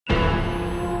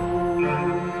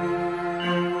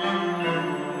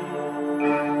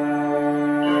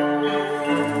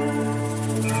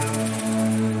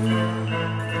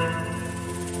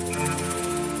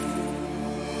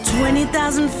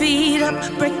3,000 feet up,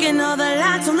 breaking all the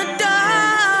lights on the doors.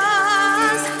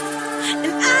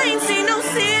 And I ain't seen no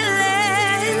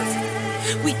ceilings.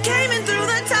 We came in through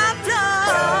the top floor.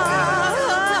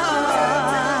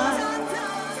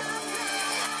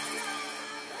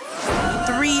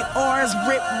 3 oars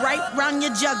rip right round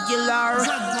your jugular.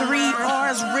 3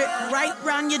 oars rip right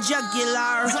round your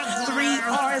jugular. 3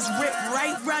 oars rip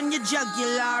right round your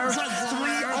jugular. 3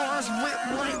 oars rip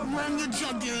right round your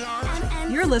jugular.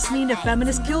 You're listening to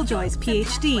Feminist Killjoys,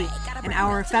 PhD, an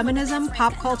hour of feminism,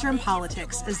 pop culture, and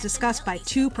politics, as discussed by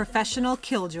two professional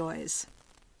killjoys.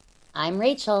 I'm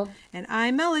Rachel. And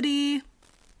I'm Melody.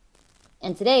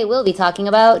 And today we'll be talking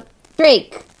about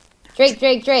Drake. Drake.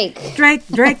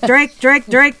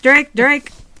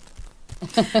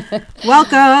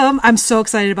 Welcome. I'm so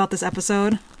excited about this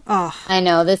episode. Oh, I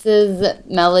know. This is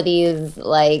Melody's,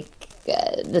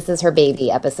 this is her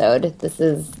baby episode.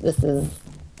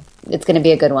 It's going to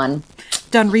be a good one.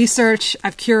 Done research.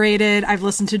 I've curated. I've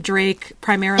listened to Drake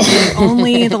primarily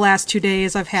only the last 2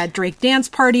 days. I've had Drake dance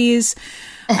parties.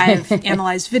 I've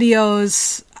analyzed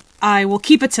videos. I will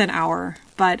keep it to an hour.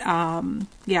 But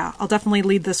yeah, I'll definitely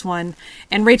lead this one.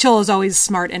 And Rachel is always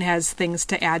smart and has things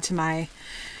to add to my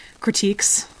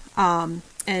critiques. And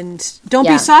don't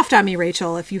be soft on me,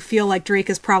 Rachel. If you feel like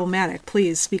Drake is problematic,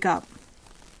 please speak up.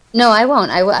 No, I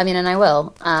won't. I will.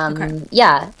 Okay.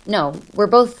 Yeah, no, we're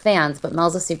both fans, but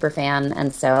Mel's a super fan.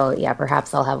 And so, yeah,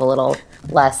 perhaps I'll have a little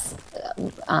less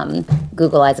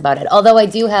Google eyes about it. Although I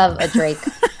do have a Drake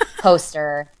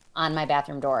poster on my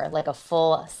bathroom door, like a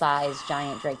full-size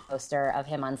giant Drake poster of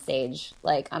him on stage,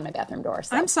 like on my bathroom door.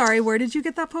 So. I'm sorry, where did you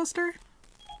get that poster?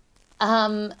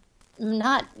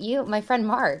 Not you, my friend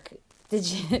Mark. Did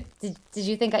you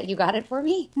think you got it for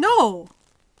me? No.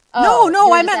 Oh,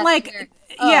 no, I meant like weird.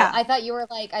 yeah. I thought you were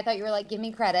like, give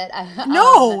me credit.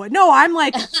 No, I'm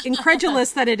like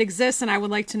incredulous that it exists, and I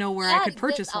would like to know where I could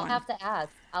purchase one. I'll have to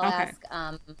ask. I'll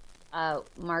ask.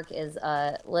 Mark is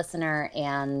a listener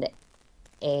and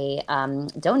a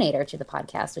donator to the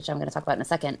podcast, which I'm going to talk about in a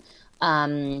second.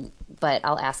 But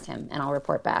I'll ask him and I'll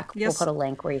report back. Yes. We'll put a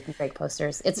link where you can create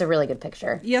posters. It's a really good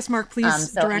picture. Yes, Mark,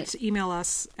 please email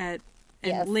us and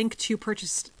link to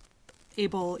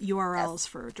purchase-able URLs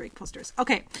for Drake posters.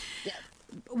 Okay. Yes.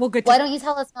 Well, good. Why don't you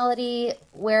tell us, Melody,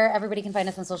 where everybody can find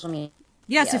us on social media?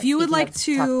 Yes, if you would like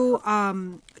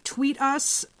to tweet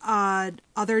us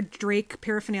other Drake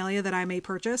paraphernalia that I may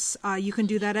purchase, you can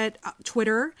do that at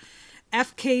Twitter,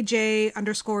 FKJ_PhD.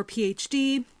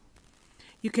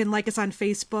 You can like us on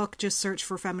Facebook, just search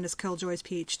for Feminist Killjoys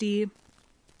PhD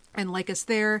and like us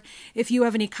there. If you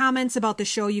have any comments about the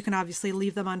show, you can obviously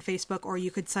leave them on Facebook, or you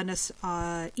could send us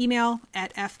email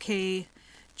at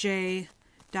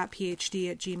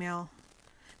fkj.phd@gmail.com.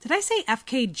 Did I say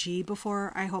FKG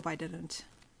before? I hope I didn't.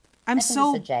 I'm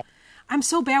so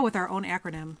bad with our own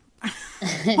acronym. I'm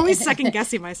always second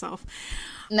guessing myself.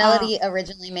 Melody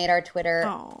originally made our Twitter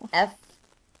F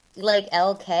like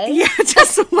LK. Yeah,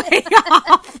 just way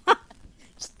off.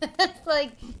 It's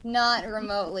like not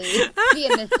remotely the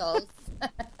initials.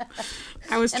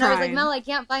 I was trying. I was like, Mel, I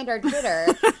can't find our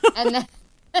Twitter. And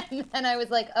then I was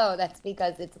like, oh, that's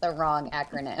because it's the wrong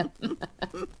acronym.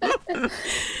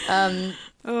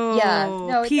 Yeah,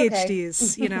 no, it's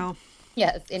PhDs, okay. you know.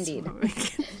 Yes, indeed.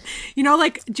 You know,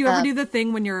 like, do you ever do the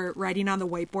thing when you're writing on the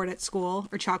whiteboard at school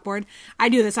or chalkboard? I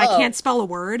do this. I can't spell a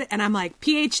word, and I'm like,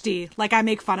 PhD. Like, I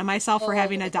make fun of myself for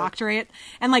having a doctorate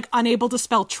and, like, unable to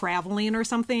spell traveling or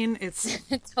something. It's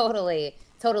Totally.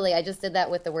 I just did that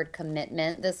with the word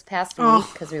commitment this past week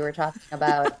because we were talking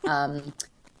about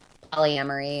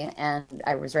polyamory, and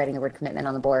I was writing the word commitment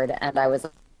on the board, and I was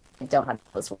like, I don't have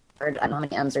this word. I don't know how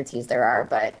many M's or T's there are,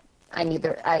 but I need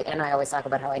I always talk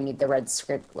about how I need the red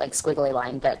squiggly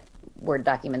line that Word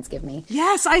documents give me.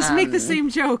 Yes, I make the same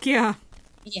joke, yeah.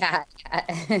 Yeah.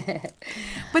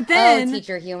 But then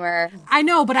teacher humor. I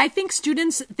know, but I think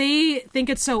students, they think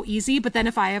it's so easy, but then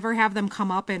if I ever have them come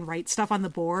up and write stuff on the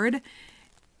board,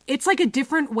 it's like a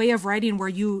different way of writing where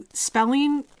your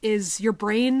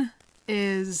brain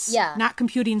is not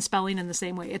computing spelling in the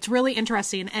same way. It's really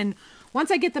interesting. And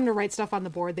once I get them to write stuff on the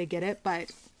board, they get it.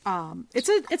 But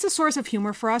it's a source of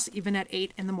humor for us, even at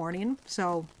 8 a.m.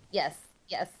 So yes,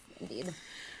 indeed.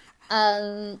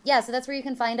 So that's where you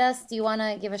can find us. Do you want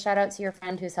to give a shout out to your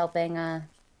friend who's helping?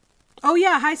 Oh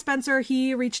yeah, hi Spencer.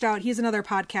 He reached out. He's another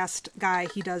podcast guy.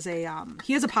 He does he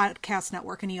has a podcast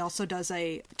network, and he also does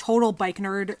a total bike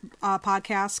nerd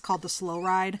podcast called The Slow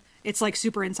Ride. It's like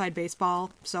super inside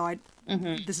baseball. So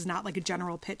this is not like a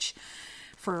general pitch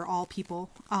for all people,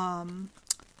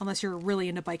 unless you're really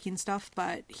into biking stuff.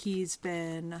 But he's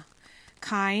been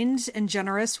kind and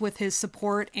generous with his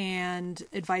support and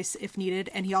advice if needed.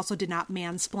 And he also did not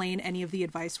mansplain any of the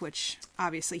advice, which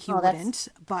obviously he wouldn't,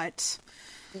 but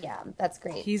yeah, that's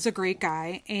great. He's a great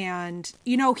guy. And,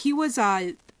 you know, he was,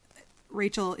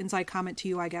 Rachel, inside comment to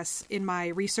you, I guess, in my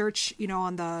research, you know,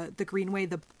 on the Greenway,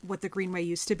 what the Greenway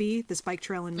used to be, this bike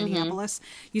trail in Minneapolis,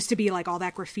 used to be like all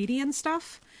that graffiti and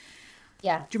stuff.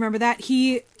 Yeah. Do you remember that?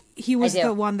 He was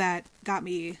the one that got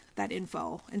me that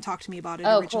info and talked to me about it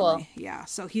originally. Cool. Yeah.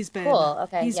 So he's been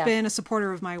been a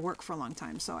supporter of my work for a long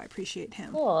time. So I appreciate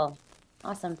him. Cool.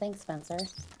 Awesome. Thanks, Spencer.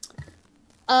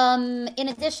 In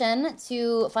addition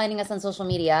to finding us on social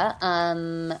media,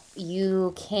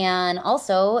 you can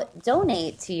also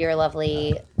donate to your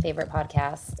lovely favorite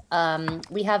podcast.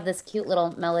 We have this cute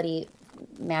little Melody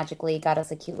magically got us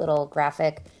a cute little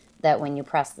graphic that when you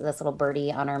press this little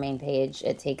birdie on our main page,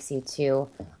 it takes you to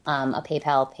a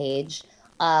PayPal page.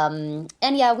 And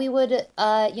yeah, we would,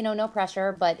 no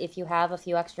pressure, but if you have a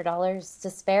few extra dollars to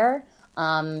spare,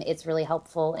 it's really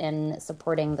helpful in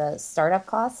supporting the startup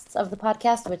costs of the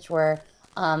podcast, which were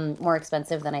more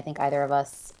expensive than I think either of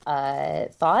us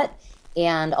thought.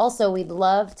 And also, we'd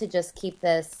love to just keep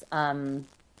this.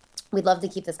 We'd love to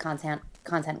keep this content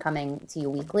coming to you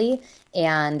weekly,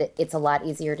 and it's a lot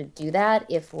easier to do that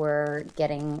if we're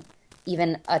getting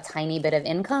even a tiny bit of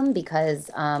income, because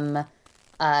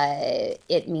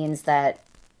it means that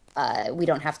we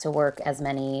don't have to work as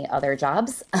many other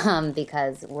jobs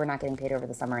because we're not getting paid over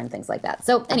the summer and things like that.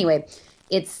 So anyway,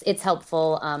 it's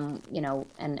helpful,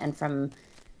 and from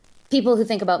people who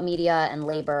think about media and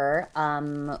labor,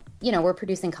 we're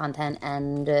producing content,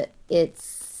 and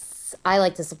I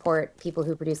like to support people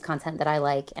who produce content that I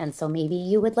like. And so maybe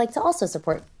you would like to also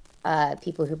support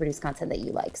people who produce content that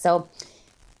you like. So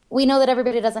we know that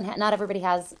not everybody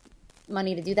has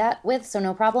money to do that with, so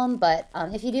no problem. But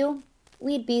if you do,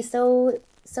 we'd be so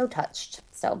touched.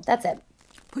 So that's it.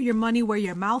 Put your money where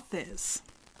your mouth is.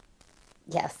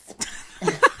 Yes.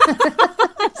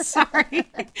 Sorry.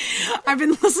 I've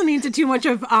been listening to too much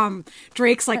of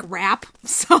Drake's like rap.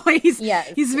 So he's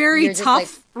very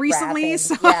tough like recently.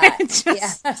 Rapping. So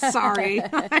sorry.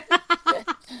 That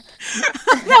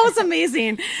was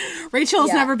amazing.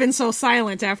 Rachel's never been so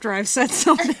silent after I've said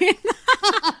something.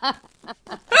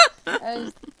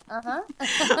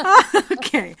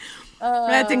 Okay.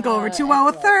 That didn't go over too well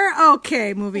with her.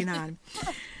 Okay, moving on.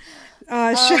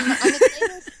 I'm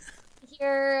excited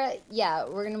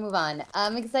we're going to move on.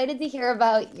 I'm excited to hear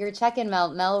about your check-in, Mel.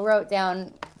 Mel wrote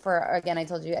down again, I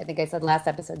told you, I think I said last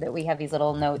episode that we have these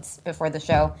little notes before the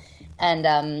show. And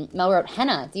Mel wrote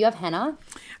henna. Do you have henna?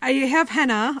 I have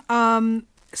henna. I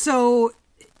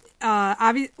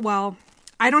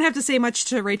don't have to say much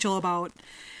to Rachel about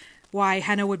why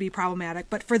henna would be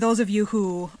problematic. But for those of you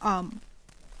who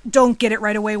don't get it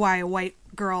right away, why a white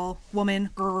girl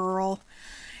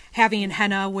having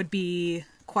henna would be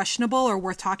questionable or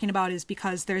worth talking about is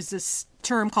because there's this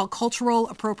term called cultural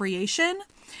appropriation.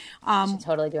 I should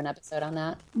totally do an episode on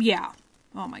that. Yeah.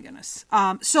 Oh my goodness.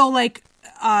 So like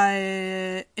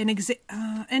an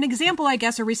example, I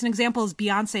guess, a recent example is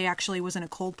Beyonce actually was in a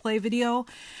Coldplay video,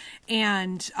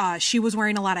 and she was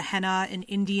wearing a lot of henna, an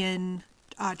Indian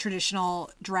traditional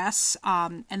dress,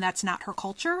 and that's not her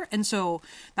culture. And so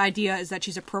the idea is that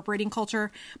she's appropriating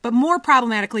culture. But more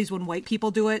problematically is when white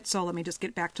people do it. So let me just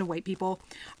get back to white people.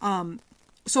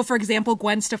 So for example,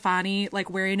 Gwen Stefani, like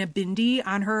wearing a bindi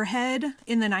on her head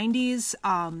in the 90s,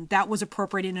 that was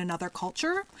appropriating another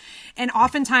culture. And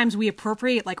oftentimes we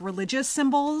appropriate like religious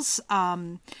symbols.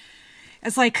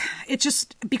 It's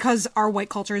just because our white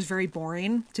culture is very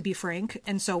boring, to be frank.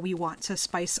 And so we want to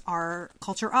spice our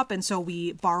culture up. And so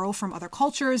we borrow from other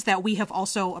cultures that we have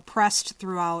also oppressed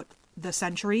throughout the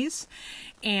centuries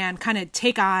and kind of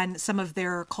take on some of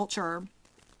their culture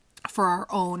for our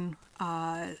own,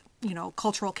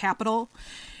 cultural capital.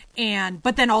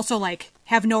 But then also like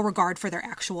have no regard for their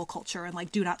actual culture and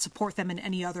like do not support them in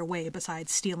any other way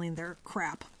besides stealing their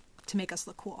crap to make us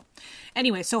look cool.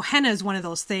 Anyway, so henna is one of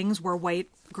those things where white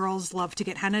girls love to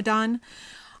get henna done.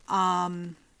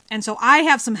 And so I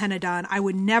have some henna done. I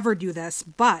would never do this,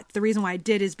 but the reason why I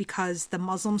did is because the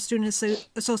Muslim Student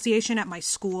Association at my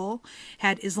school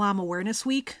had Islam Awareness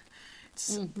Week.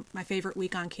 It's my favorite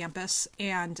week on campus.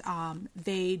 And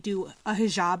they do a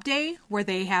hijab day where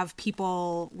they have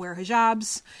people wear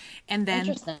hijabs. And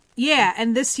then,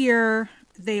 and this year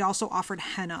they also offered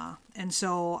henna. And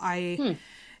so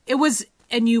it was,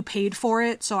 and you paid for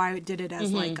it. So I did it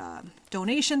as like a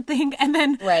donation thing. And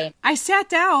then I sat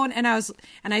down and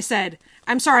I said,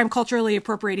 I'm sorry, I'm culturally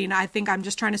appropriating. I think I'm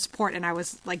just trying to support. And I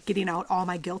was like getting out all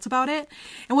my guilt about it.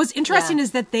 And what's interesting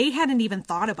is that they hadn't even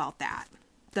thought about that.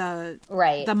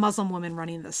 Right. the Muslim woman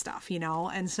running this stuff, you know?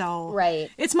 And so Right.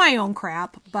 it's my own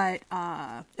crap, but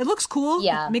it looks cool.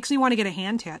 Yeah. It makes me want to get a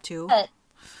hand tattoo.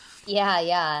 Yeah.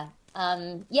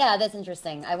 Yeah, that's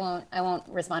interesting. I won't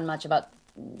respond much about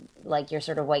like your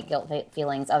sort of white guilt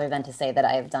feelings, other than to say that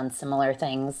I have done similar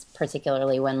things,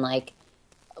 particularly when like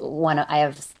I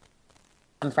have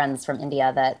some friends from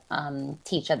India that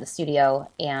teach at the studio,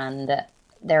 and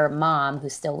their mom, who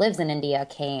still lives in India,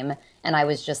 came, and I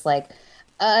was just like,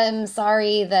 I'm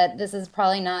sorry that this is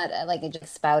probably not like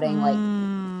just spouting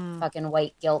like fucking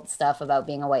white guilt stuff about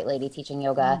being a white lady teaching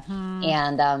yoga.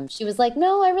 And she was like,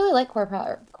 no, I really like core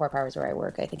power is where I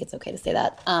work. I think it's okay to say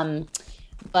that.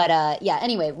 But yeah,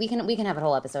 anyway, we can have a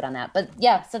whole episode on that. But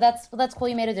yeah, so that's cool.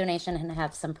 You made a donation and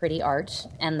have some pretty art,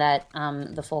 and that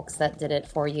the folks that did it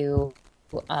for you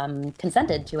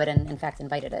consented to it and in fact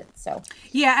invited it. So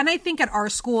yeah, and I think at our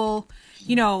school,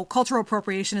 you know, cultural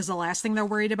appropriation is the last thing they're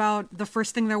worried about. The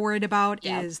first thing they're worried about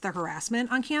is the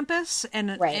harassment on campus,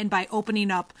 and by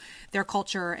opening up their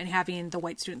culture and having the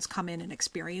white students come in and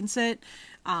experience it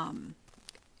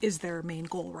is their main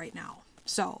goal right now.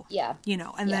 So yeah, you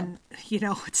know, and then you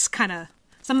know, it's kind of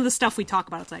some of the stuff we talk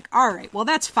about. It's like, all right, well,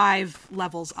 that's 5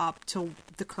 levels up to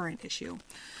the current issue.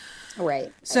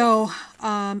 Right. So,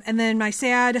 and then my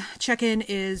sad check-in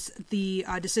is the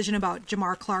decision about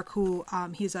Jamar Clark, who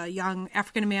he's a young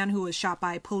African man who was shot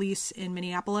by police in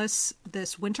Minneapolis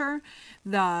this winter.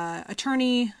 The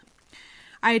attorney,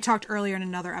 I had talked earlier in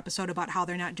another episode about how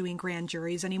they're not doing grand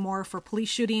juries anymore for police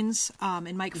shootings.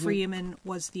 And Mike Freeman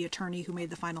was the attorney who made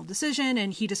the final decision,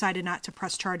 and he decided not to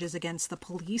press charges against the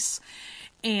police.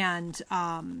 And,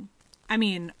 I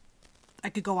mean, I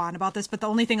could go on about this, but the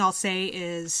only thing I'll say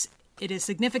is it is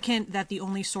significant that the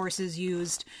only sources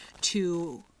used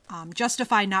to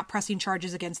justify not pressing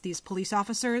charges against these police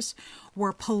officers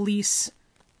were police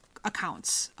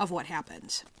accounts of what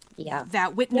happened. Yeah.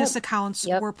 That witness accounts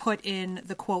were put in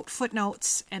the quote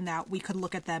footnotes, and that we could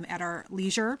look at them at our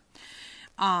leisure.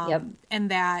 And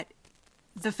that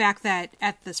the fact that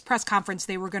at this press conference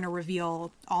they were going to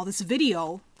reveal all this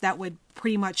video that would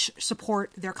pretty much support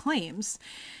their claims,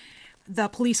 the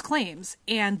police claims,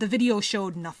 and the video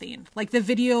showed nothing. Like, the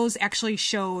videos actually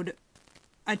showed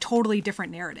a totally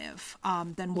different narrative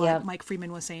than what Mike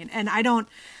Freeman was saying. And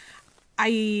I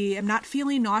am not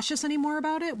feeling nauseous anymore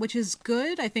about it, which is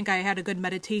good. I think I had a good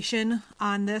meditation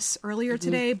on this earlier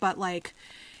today, but like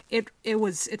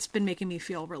it's been making me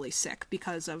feel really sick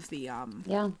because of the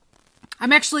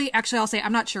I'm actually I'll say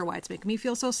I'm not sure why it's making me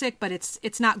feel so sick, but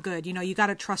it's not good. You know, you got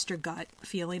to trust your gut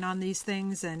feeling on these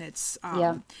things, and it's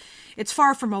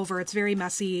far from over. It's very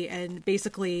messy, and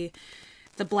basically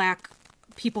the black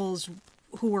people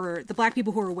who were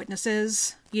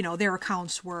witnesses, you know, their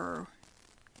accounts were,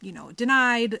 you know,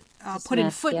 denied, put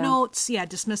in footnotes.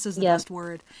 Dismiss is the best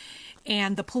word.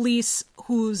 And the police,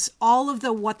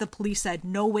 what the police said,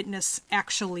 no witness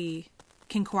actually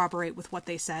can corroborate with what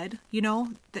they said. You know,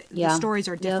 the stories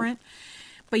are different,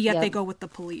 but yet they go with the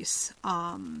police.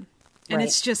 And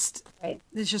it's just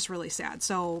really sad.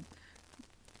 So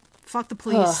fuck the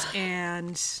police.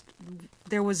 And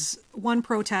there was one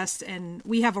protest, and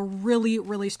we have a really,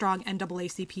 really strong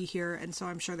NAACP here. And so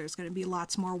I'm sure there's going to be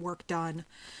lots more work done.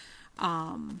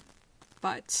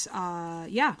 But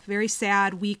very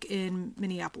sad week in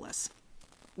Minneapolis.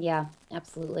 Yeah,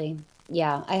 absolutely.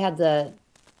 Yeah.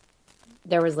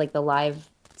 There was like the live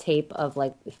tape of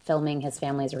like filming his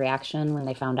family's reaction when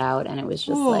they found out. And it was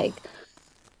just like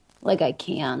I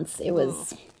can't, it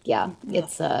was,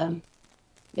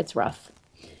 it's rough.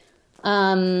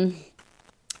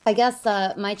 I guess,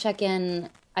 my check-in,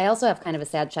 I also have kind of a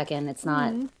sad check-in. It's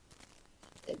not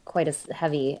quite as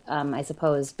heavy, I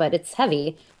suppose, but it's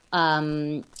heavy,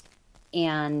 and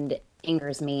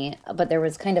angers me. But there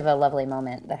was kind of a lovely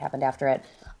moment that happened after it.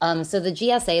 So the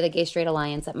GSA, the Gay Straight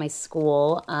Alliance at my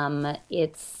school,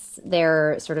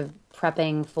 they're sort of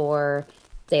prepping for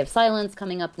Day of Silence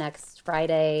coming up next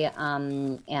Friday,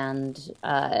 and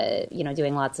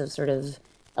doing lots of sort of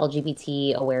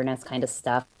LGBT awareness kind of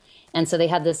stuff. And so they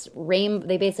had this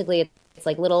it's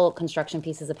like little construction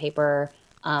pieces of paper,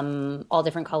 all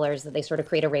different colors that they sort of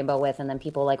create a rainbow with, and then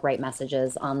people like write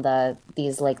messages on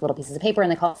these like little pieces of paper,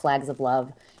 and they call it flags of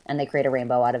love, and they create a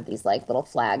rainbow out of these like little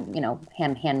flag, you know,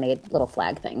 handmade little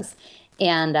flag things.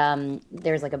 And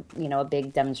there's like a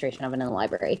big demonstration of it in the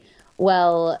library.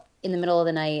 Well, in the middle of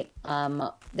the night,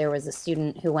 there was a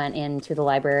student who went into the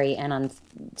library and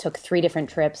took 3 different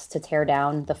trips to tear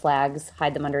down the flags,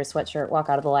 hide them under his sweatshirt, walk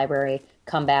out of the library,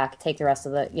 come back, take the rest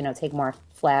of take more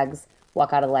flags,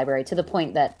 walk out of the library, to the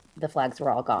point that the flags were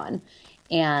all gone.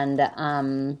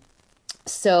 And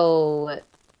so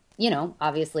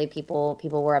obviously people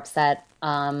were upset.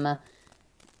 And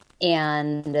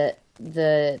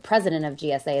the president of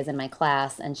GSA is in my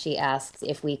class, and she asked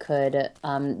if we could,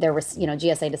 there was,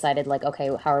 GSA decided like,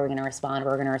 okay, how are we going to respond?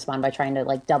 We're going to respond by trying to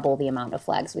like double the amount of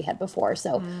flags we had before.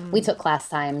 So we took class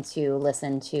time to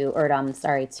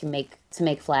to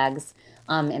make flags,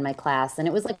 in my class. And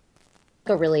it was like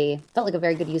felt like a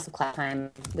very good use of class time.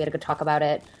 We had a good talk about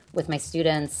it with my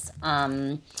students.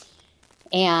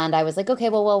 And I was like, okay,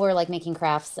 well, while we're like making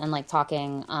crafts and like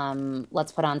talking,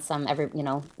 let's put on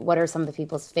what are some of the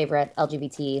people's favorite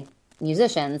LGBT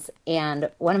musicians? And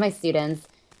one of my students,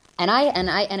 and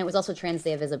it was also Trans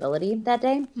Day of Visibility that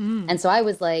day. And so I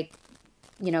was like,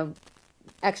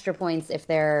 extra points if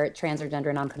they're trans or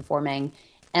gender nonconforming.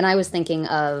 And I was thinking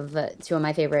of two of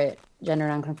my favorite gender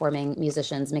nonconforming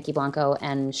musicians, Mickey Blanco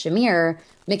and Shamir.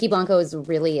 Mickey Blanco is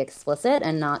really explicit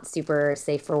and not super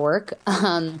safe for work.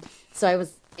 So I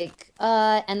was like,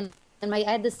 I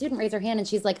had the student raise her hand, and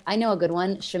she's like, I know a good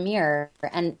one, Shamir.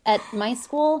 And at my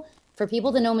school, for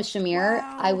people to know Shamir,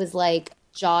 wow. I was like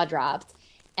jaw dropped.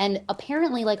 And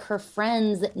apparently, like, her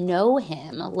friends know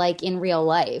him, like, in real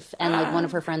life. And, like, one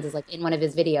of her friends is, like, in one of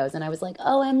his videos. And I was like,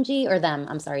 OMG, or them.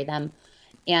 I'm sorry, them.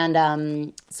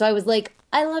 And so I was like,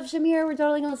 I love Shamir. We're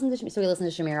totally going to listen to Shamir. So we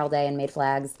listened to Shamir all day and made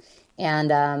flags.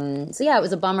 And so, yeah, it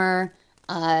was a bummer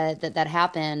that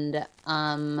happened.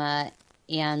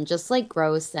 And just, like,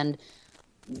 gross. And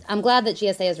I'm glad that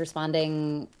GSA is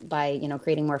responding by,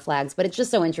 creating more flags. But it's just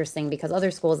so interesting because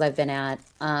other schools I've been at,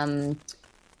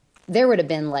 there would have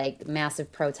been like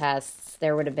massive protests.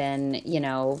 There would have been,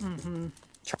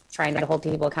 trying to hold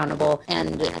people accountable.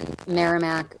 And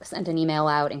Merrimack sent an email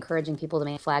out encouraging people to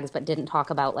make flags, but didn't talk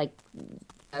about like,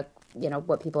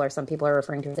 what some people are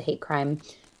referring to as a hate crime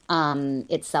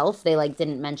itself. They like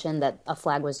didn't mention that a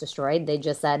flag was destroyed. They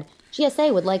just said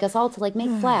GSA would like us all to like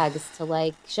make flags to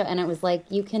like show. And it was like,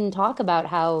 you can talk about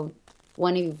how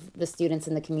one of the students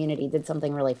in the community did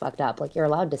something really fucked up. Like, you're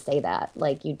allowed to say that.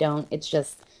 Like, you don't. It's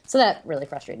just. So that really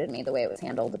frustrated me, the way it was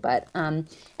handled. But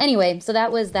anyway, so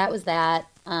that was that.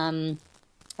 I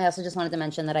also just wanted to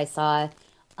mention that I saw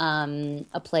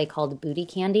a play called Booty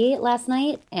Candy last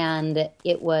night, and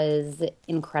it was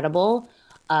incredible.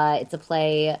 It's a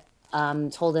play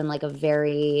told in like a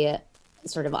very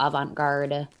sort of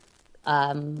avant-garde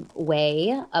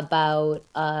way about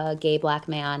a gay Black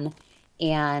man.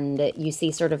 And you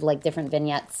see sort of like different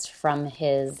vignettes from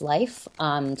his life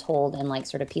told in like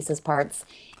sort of pieces parts.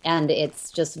 And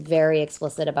it's just very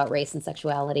explicit about race and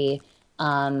sexuality,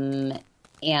 and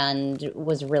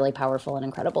was really powerful and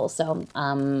incredible. So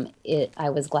I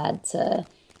was glad to.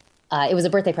 It was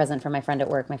a birthday present from my friend at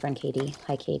work, my friend Katie.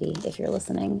 Hi, Katie, if you're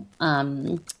listening.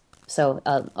 So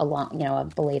a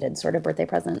belated sort of birthday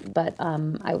present, but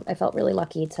I felt really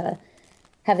lucky to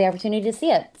have the opportunity to see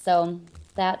it. So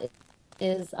that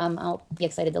is, I'll be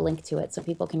excited to link to it so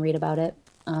people can read about it.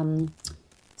 So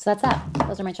that's that.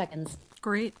 Those are my check-ins.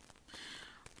 Great.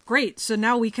 So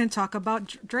now we can talk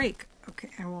about Drake. Okay,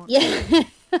 I won't. Yeah.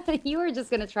 You were just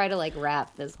going to try to like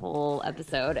wrap this whole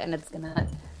episode, and it's going to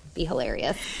be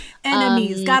hilarious.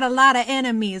 Enemies. Got a lot of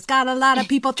enemies. Got a lot of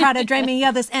people trying to drain me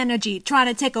of this energy. Trying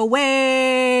to take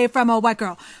away from a white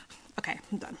girl. Okay,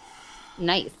 I'm done.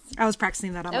 Nice. I was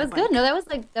practicing that on my bike. That was good. No,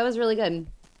 that was really good.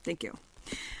 Thank you.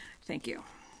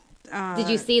 Did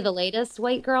you see the latest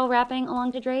white girl rapping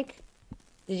along to Drake?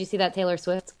 Did you see that Taylor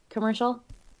Swift commercial?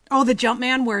 Oh, the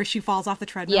Jumpman where she falls off the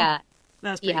treadmill? Yeah.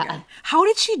 That was pretty good. How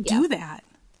did she do that?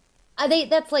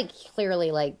 That's like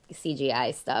clearly like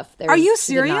CGI stuff. Are you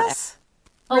serious?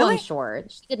 Really? I'm sure.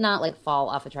 She did not like fall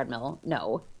off a treadmill.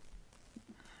 No.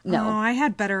 Oh, I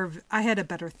had a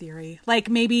better theory. Like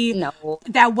maybe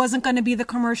that wasn't going to be the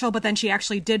commercial, but then she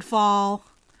actually did fall.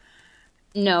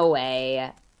 No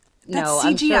way. That's no, CGI?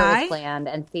 I'm sure it was planned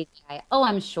and CGI. Oh,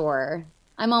 I'm sure.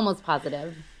 I'm almost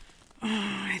positive.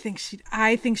 I think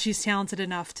she's talented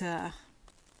enough to.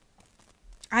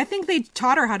 I think they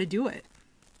taught her how to do it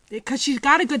because she's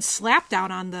got a good slap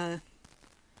down on the.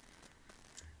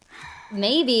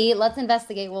 Maybe let's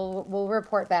investigate. We'll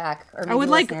report back. Or I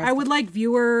would like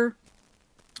viewer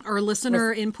or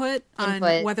listener input on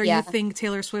whether you think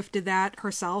Taylor Swift did that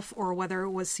herself or whether it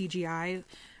was CGI.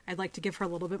 I'd like to give her a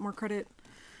little bit more credit,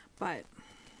 but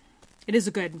it is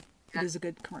a good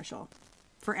commercial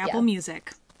for Apple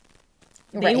Music.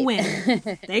 They win.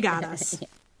 They got us.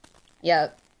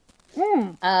 Yep.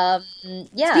 Yeah.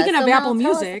 Speaking of Apple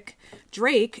Music,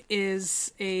 Drake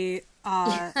is a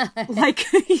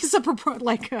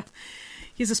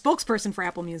he's a spokesperson for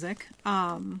Apple Music,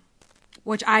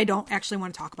 which I don't actually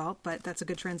want to talk about, but that's a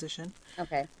good transition.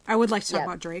 Okay. I would like to talk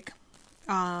about Drake.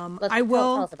 Tell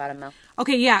us about him, Mel.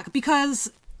 Okay, yeah, because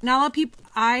not a lot of people.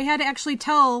 I had to actually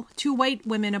tell 2 white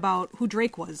women about who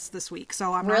Drake was this week,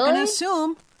 so I'm not going to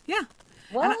assume. Yeah.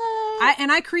 What?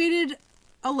 And I created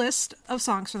a list of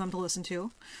songs for them to listen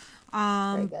to.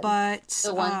 But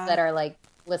the ones that are like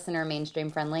listener mainstream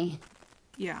friendly.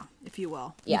 Yeah, if you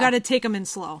will. Yeah. You got to take them in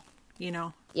slow, you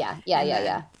know.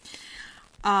 Yeah.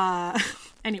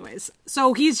 Anyways,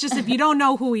 so he's just, if you don't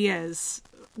know who he is,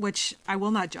 which I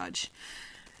will not judge,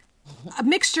 a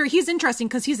mixture. He's interesting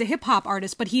because he's a hip hop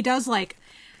artist, but he does like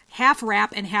half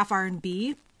rap and half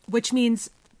R&B, which means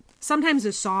sometimes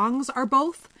his songs are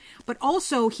both, but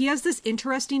also he has this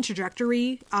interesting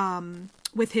trajectory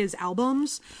with his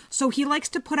albums. So he likes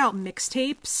to put out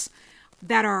mixtapes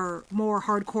that are more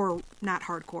hardcore, not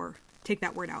hardcore, take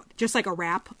that word out, just like a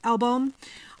rap album.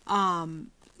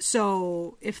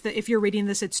 So if you're reading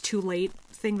this, It's Too Late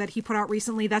thing that he put out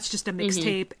recently, that's just a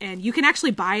mixtape, and you can actually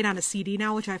buy it on a CD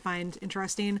now, which I find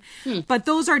interesting. But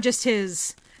those are just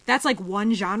that's like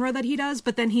one genre that he does,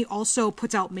 but then he also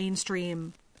puts out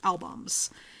mainstream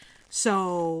albums.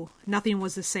 So Nothing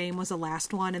Was the Same was the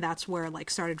last one, and that's where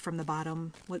like Started from the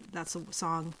Bottom. That's a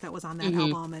song that was on that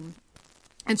album,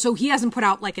 and so he hasn't put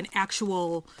out like an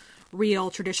actual real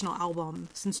traditional album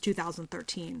since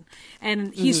 2013,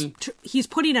 and he's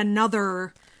putting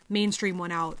another mainstream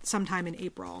one out sometime in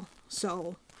April,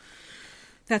 so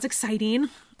that's exciting.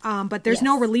 But there's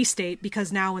no release date,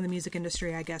 because now in the music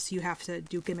industry, I guess you have to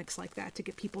do gimmicks like that to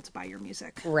get people to buy your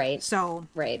music, right? So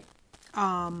right.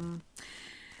 But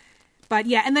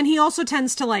yeah, and then he also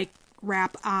tends to like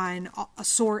rap on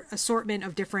assortment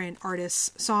of different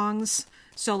artists' songs.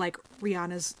 So like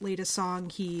Rihanna's latest song,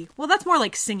 that's more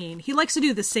like singing. He likes to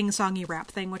do the sing-songy rap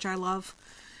thing, which I love.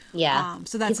 Yeah.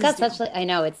 So that's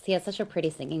he has such a pretty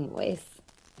singing voice.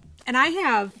 And I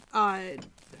have,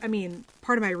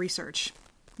 part of my research.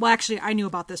 Well, actually, I knew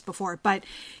about this before, but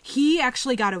he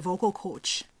actually got a vocal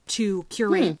coach to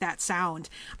curate that sound.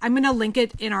 I'm going to link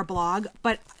it in our blog,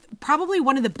 but probably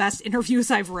one of the best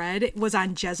interviews I've read was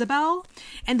on Jezebel,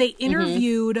 and they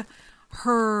interviewed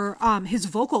her his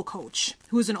vocal coach,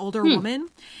 who's an older woman,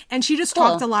 and she just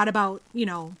talked a lot about, you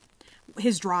know,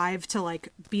 his drive to like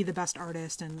be the best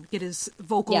artist and get his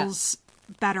vocals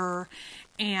better,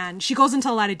 and she goes into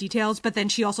a lot of details, but then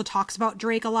she also talks about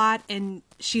Drake a lot, and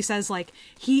she says like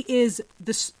he is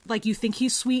this, like, you think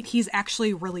he's sweet, he's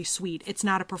actually really sweet. It's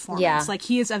not a performance. Like,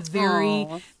 he is a very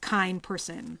kind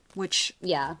person, which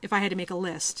if I had to make a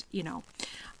list, you know,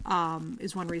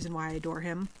 is one reason why I adore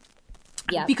him.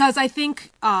 Yeah. Because I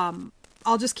think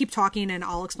I'll just keep talking and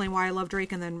I'll explain why I love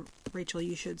Drake, and then Rachel,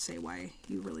 you should say why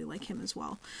you really like him as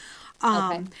well.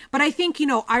 Okay. But I think, you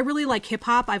know, I really like hip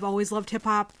hop. I've always loved hip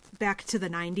hop back to the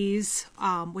 90s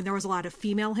when there was a lot of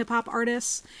female hip hop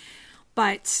artists.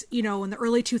 But, you know, in the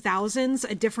early 2000s,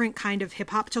 a different kind of hip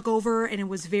hop took over, and it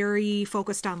was very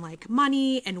focused on like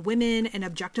money and women and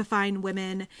objectifying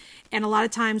women. And a lot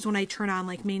of times when I turn on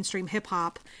like mainstream hip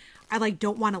hop, I like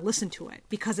don't want to listen to it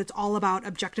because it's all about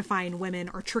objectifying women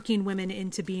or tricking women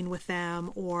into being with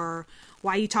them, or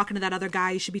why are you talking to that other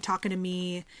guy? You should be talking to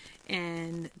me,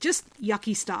 and just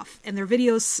yucky stuff. And their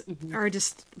videos are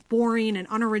just boring and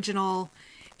unoriginal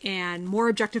and more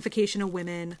objectification of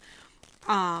women.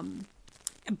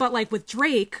 But like with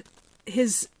Drake,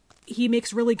 he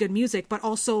makes really good music, but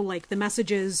also like the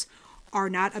messages are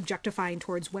not objectifying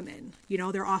towards women. You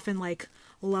know, they're often like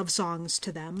love songs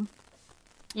to them.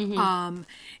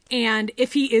 And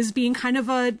if he is being kind of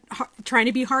trying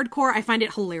to be hardcore, I find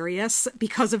it hilarious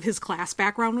because of his class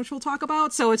background, which we'll talk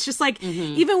about. So it's just like,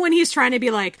 even when he's trying to be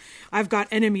like, I've got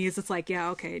enemies, it's like,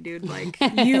 yeah, okay, dude, like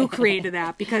you created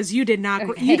that because you did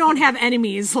not, you don't have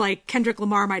enemies like Kendrick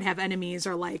Lamar might have enemies,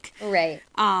 or like,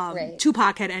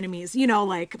 Tupac had enemies, you know,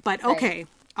 like, but okay,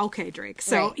 Drake.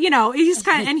 So, you know, he's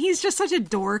kind of, and he's just such a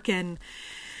dork, and,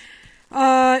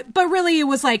 but really it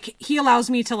was like, he allows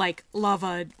me to like love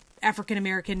a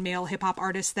African-American male hip hop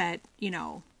artist that, you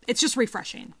know, it's just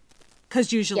refreshing,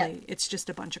 because usually it's just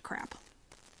a bunch of crap.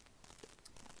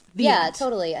 The end.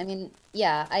 Totally. I mean,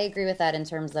 I agree with that in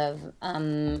terms of,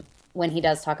 when he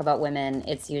does talk about women,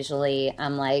 it's usually,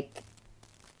 like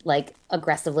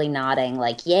aggressively nodding,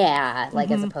 like,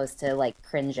 as opposed to like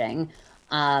cringing.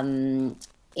 And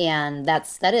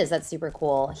that's super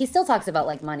cool. He still talks about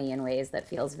like money in ways that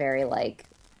feels very like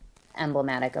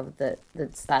emblematic of the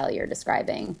style you're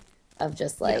describing, of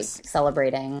just like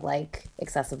celebrating like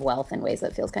excessive wealth in ways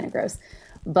that feels kind of gross.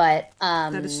 But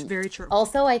that is very true.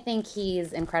 Also, I think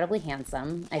he's incredibly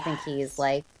handsome. I think he's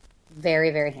like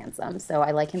very, very handsome. So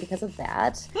I like him because of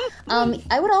that.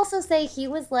 I would also say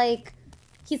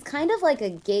he's kind of like a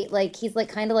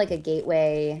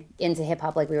gateway into hip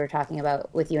hop, like we were talking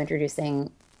about with you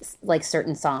introducing like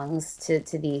certain songs to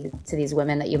these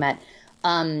women that you met.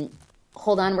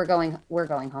 Hold on, we're going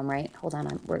home, right? Hold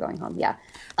on, we're going home. Yeah.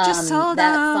 Just hold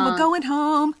on, song, we're going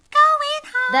home. Going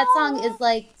home. That song is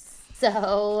like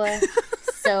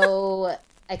so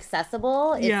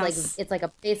accessible. It's like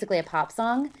basically a pop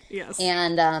song. Yes.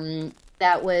 And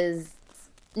that was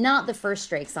not the first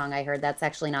Drake song I heard. That's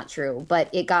actually not true. But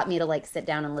it got me to like sit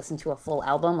down and listen to a full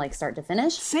album, like start to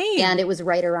finish. Same. And it was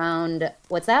right around,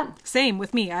 what's that? Same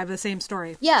with me. I have the same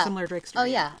story. Yeah. Similar Drake story. Oh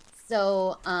yeah.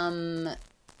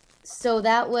 So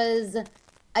that was,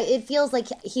 it feels like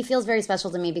he feels very special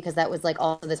to me because that was like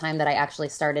all the time that I actually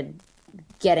started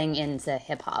getting into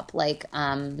hip hop. Like,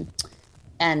 and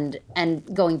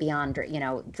going beyond, you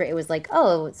know, it was like,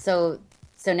 oh, so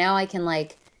now I can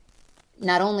like,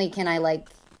 not only can I like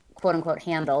quote unquote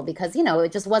handle, because, you know,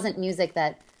 it just wasn't music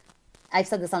that, I've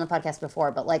said this on the podcast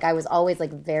before, but like I was always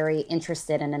like very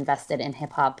interested and invested in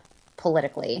hip hop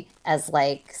politically as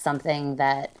like something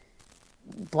that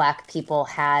Black people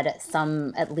had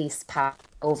some at least power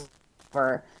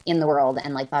over in the world,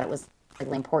 and like thought it was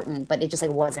really important, but it just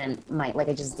like wasn't my, like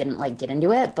I just didn't like get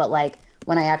into it. But like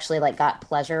when I actually like got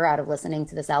pleasure out of listening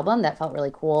to this album, that felt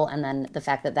really cool. And then the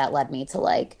fact that led me to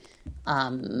like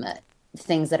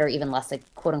things that are even less like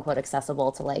quote unquote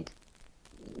accessible to like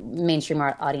mainstream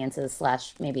audiences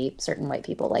 / maybe certain white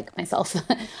people like myself.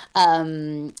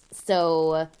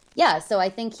 So I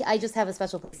think I just have a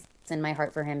special place in my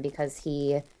heart for him because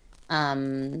he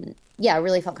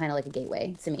really felt kind of like a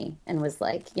gateway to me and was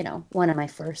like, you know, one of my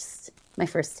first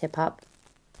hip hop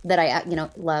that I, you know,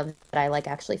 loved, that I like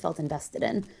actually felt invested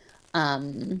in.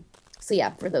 So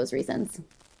yeah, for those reasons.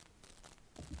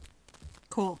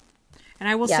 Cool. And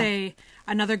I will say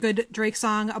another good Drake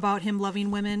song about him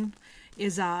loving women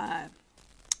is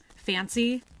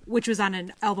Fancy, which was on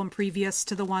an album previous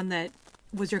to the one that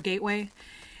was your gateway.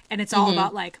 And it's all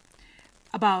about like,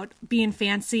 about being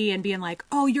fancy and being like,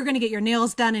 oh, you're going to get your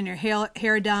nails done and your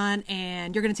hair done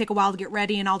and you're going to take a while to get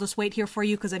ready and I'll just wait here for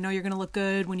you because I know you're going to look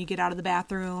good when you get out of the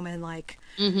bathroom, and like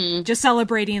just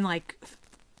celebrating like,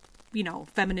 you know,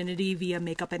 femininity via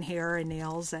makeup and hair and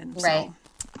nails. And right. So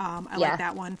I like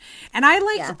that one. And I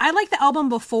like the album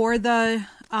before the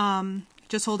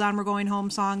Just Hold On, We're Going Home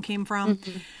song came from.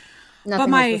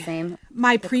 Nothing was the same.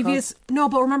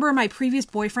 But remember my previous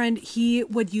boyfriend, he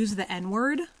would use the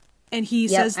N-word. And he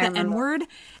says the N-word.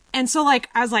 And so, like,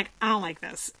 I was like, I don't like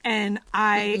this. And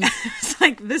I was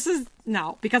like, this is,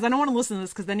 no, because I don't want to listen to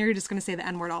this because then you're just going to say the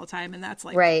N-word all the time. And that's,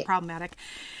 like, problematic.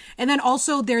 And then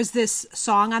also there's this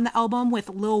song on the album with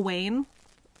Lil Wayne.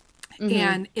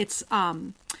 And it's,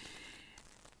 hell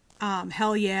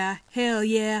yeah,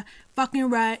 fucking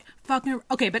right.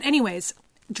 Okay, but anyways,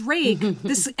 Drake,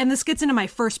 this gets into my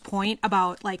first point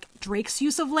about, like, Drake's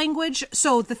use of language.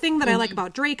 So the thing that I like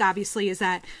about Drake, obviously, is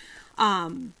that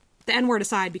the N-word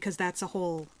aside, because that's a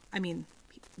whole, I mean,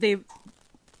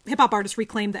 hip-hop artists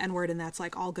reclaimed the N-word and that's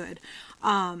like all good.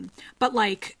 But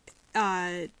like,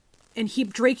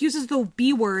 Drake uses the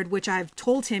B word, which I've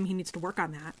told him he needs to work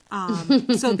on that.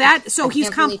 So he's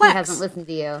complex. He hasn't listened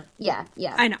to you. Yeah.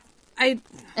 I know.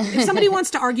 If somebody wants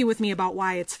to argue with me about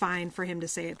why it's fine for him to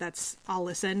say it, I'll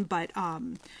listen. But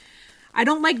I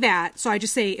don't like that. So I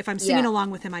just say, if I'm singing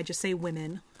along with him, I just say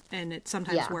women. And it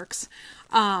sometimes works.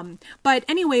 But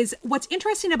anyways, what's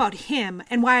interesting about him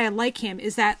and why I like him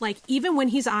is that, like, even when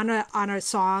he's on a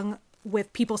song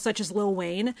with people such as Lil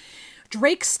Wayne,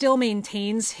 Drake still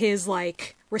maintains his,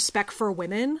 like, respect for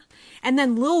women. And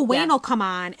then Lil Wayne will come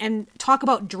on and talk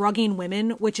about drugging women,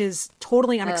 which is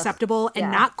totally unacceptable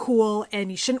and not cool.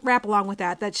 And you shouldn't rap along with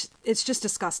that. It's just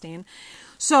disgusting.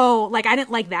 So, like, I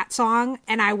didn't like that song.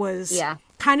 And I was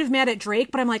kind of mad at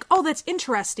Drake. But I'm like, oh, that's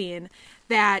interesting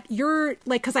that you're,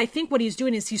 like, because I think what he's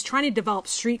doing is he's trying to develop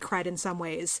street cred in some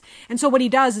ways. And so what he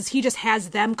does is he just has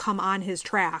them come on his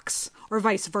tracks or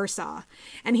vice versa.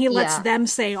 And he lets them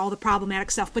say all the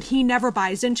problematic stuff, but he never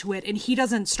buys into it. And he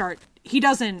doesn't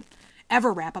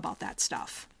ever rap about that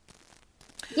stuff.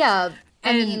 Yeah.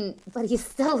 I mean, but he's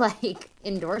still, like,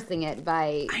 endorsing it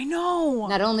by... I know.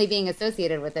 Not only being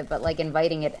associated with it, but, like,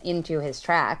 inviting it into his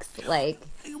tracks. Like...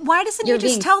 Why doesn't he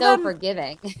just tell them? You're being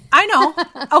so forgiving. I know.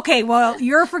 Okay, well,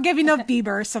 you're forgiving of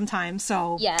Bieber sometimes,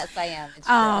 so... Yes, I am. It's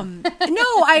true. No,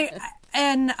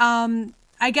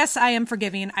 I guess I am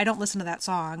forgiving. I don't listen to that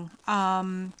song. Yeah,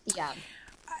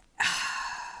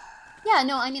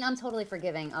 no, I mean, I'm totally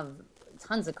forgiving of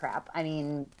tons of crap. I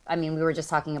mean, we were just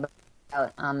talking about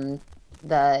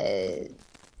the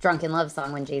Drunken Love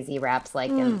song when Jay-Z raps, like,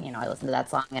 and, you know, I listen to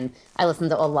that song, and I listen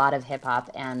to a lot of hip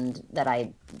hop, and that I,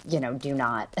 you know, do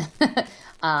not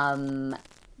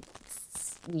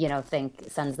think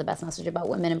sends the best message about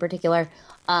women in particular.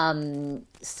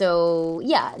 So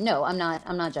yeah, no, I'm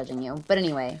not judging you. But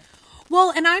anyway,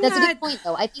 Well, and I'm that's a not. good point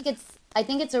though. I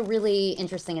think it's a really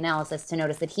interesting analysis to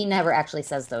notice that he never actually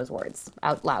says those words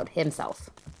out loud himself.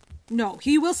 No,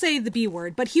 he will say the B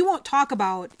word, but he won't talk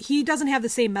about. He doesn't have the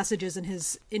same messages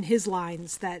in his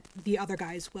lines that the other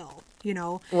guys will.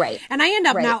 Right. And I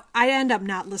end up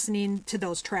not listening to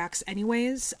those tracks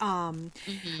anyways. And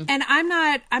I'm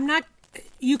not.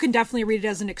 You can definitely read it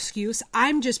as an excuse.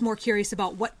 I'm just more curious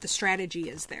about what the strategy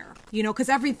is there. Because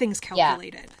everything's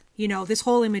calculated. This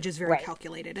whole image is very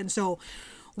calculated, and so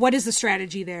what is the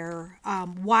strategy there?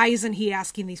 Why isn't he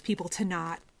asking these people to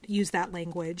not use that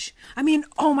language? I mean,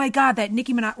 oh my God, that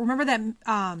Nicki Minaj, remember that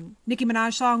Nicki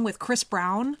Minaj song with Chris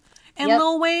Brown and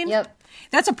Lil Wayne? Yep.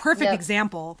 That's a perfect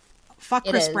example. Fuck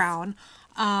Chris Brown.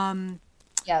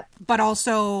 But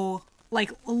also,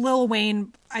 like, Lil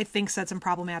Wayne, I think, said some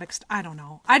problematic I don't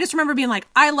know. I just remember being like,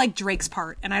 I like Drake's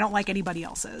part and I don't like anybody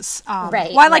else's. Well,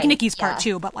 I like Nicki's part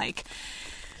too, but like...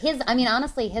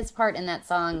 honestly, his part in that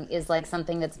song is like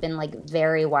something that's been like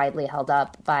very widely held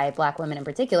up by Black women in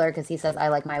particular, because he says, I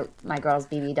like my girls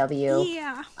BBW.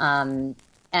 Yeah.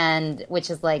 And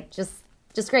which is like just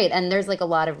great. And there's like a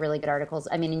lot of really good articles.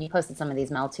 I mean, and you posted some of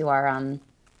these, Mel, to our,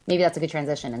 maybe that's a good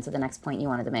transition into the next point you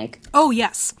wanted to make. Oh,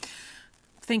 yes.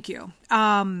 Thank you.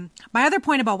 My other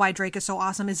point about why Drake is so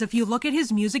awesome is if you look at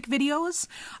his music videos,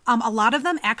 a lot of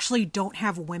them actually don't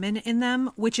have women in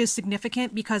them, which is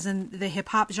significant because in the hip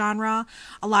hop genre,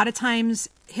 a lot of times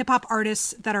hip hop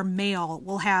artists that are male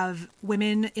will have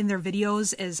women in their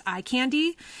videos as eye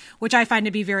candy, which I find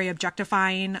to be very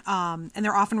objectifying. And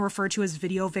they're often referred to as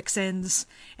video vixens,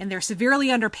 and they're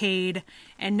severely underpaid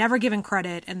and never given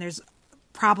credit. And there's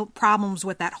problems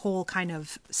with that whole kind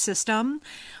of system.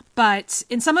 But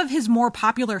in some of his more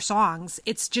popular songs,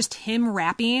 it's just him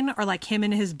rapping, or like him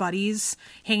and his buddies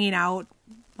hanging out,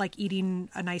 like eating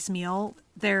a nice meal.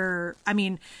 Drake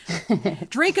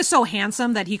is so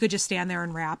handsome that he could just stand there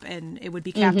and rap and it would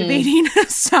be captivating.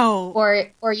 So,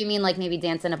 or you mean like maybe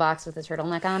dance in a box with a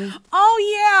turtleneck on?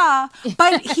 Oh yeah.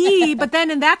 But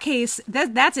then in that case,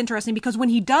 that's interesting, because when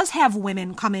he does have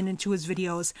women come into his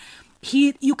videos,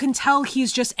 you can tell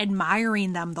he's just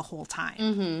admiring them the whole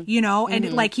time,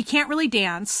 and like he can't really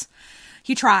dance.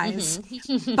 He tries,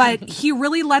 but he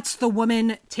really lets the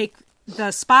woman take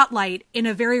the spotlight in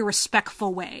a very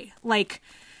respectful way. Like,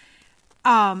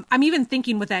 I'm even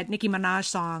thinking with that Nicki Minaj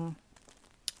song,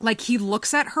 like he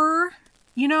looks at her,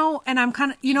 and I'm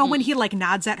kind of, when he like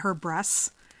nods at her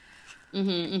breasts.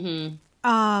 I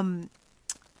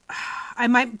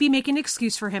might be making an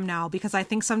excuse for him now, because I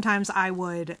think sometimes I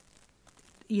would,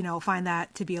 find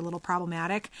that to be a little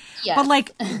problematic. Yes. But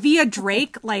like via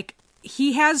Drake, like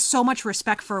he has so much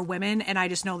respect for women, and I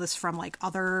just know this from like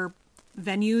other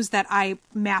venues that I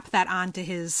map that onto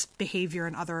his behavior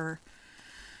in other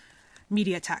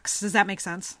media texts. Does that make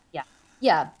sense?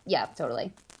 Yeah,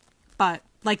 totally. But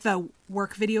like the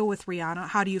work video with Rihanna,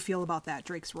 how do you feel about that,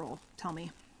 Drake's role? Tell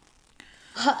me.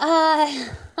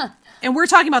 And we're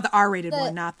talking about the R-rated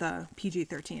one, not the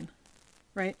PG-13,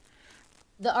 right?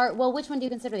 Well, which one do you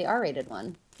consider the R-rated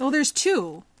one? Oh, there's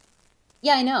two.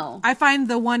 Yeah, I know. I find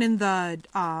the one in the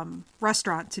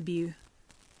restaurant to be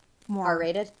more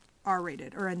R-rated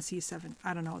or NC-7.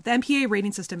 I don't know. The MPA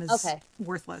rating system is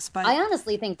worthless. But I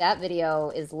honestly think that video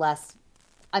is less.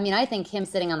 I mean, I think him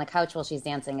sitting on the couch while she's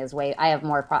dancing is way. I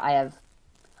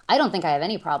don't think I have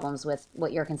any problems with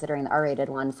what you're considering the R-rated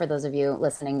one. For those of you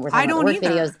listening, I don't work either.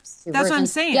 Videos, that's what I'm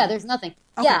saying. Yeah, there's nothing.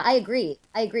 Okay. Yeah, I agree.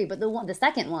 But the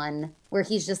second one where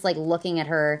he's just like looking at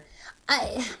her,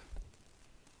 I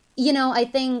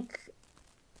think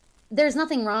there's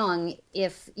nothing wrong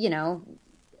if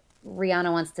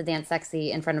Rihanna wants to dance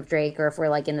sexy in front of Drake, or if we're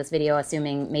like in this video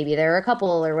assuming maybe they're a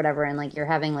couple or whatever, and like you're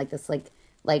having like this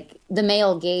like the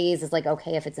male gaze is like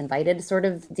okay if it's invited sort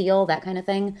of deal, that kind of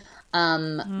thing.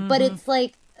 But it's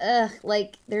like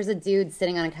there's a dude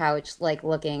sitting on a couch like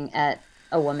looking at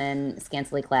a woman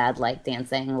scantily clad like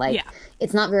dancing, like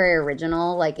it's not very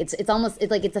original. Like it's almost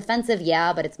it's offensive,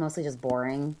 but it's mostly just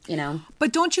boring,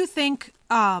 But don't you think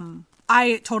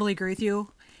I totally agree with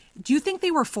you. Do you think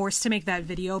they were forced to make that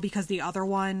video because the other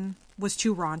one was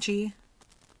too raunchy?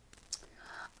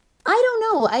 I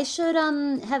don't know. I should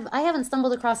I haven't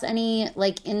stumbled across any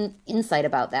like insight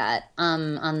about that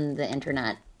on the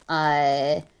internet.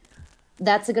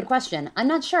 That's a good question. I'm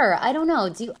not sure. I don't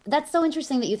know. That's so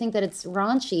interesting that you think that it's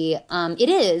raunchy.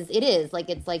 It is like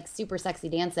it's like super sexy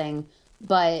dancing,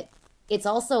 but it's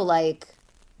also like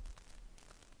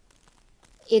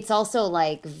it's also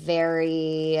like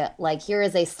very like here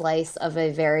is a slice of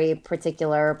a very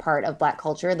particular part of Black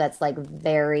culture that's like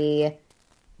very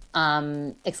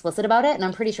explicit about it, and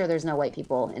I'm pretty sure there's no white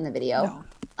people in the video.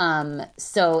 No.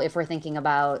 So if we're thinking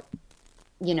about,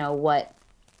 you know, what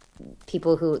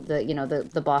people who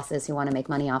the bosses who want to make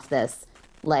money off this,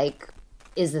 like,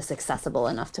 is this accessible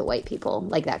enough to white people?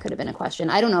 Like, that could have been a question.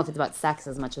 I don't know if it's about sex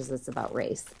as much as it's about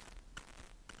race.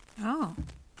 Oh,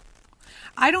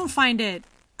 I don't find it.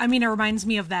 I mean, it reminds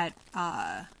me of that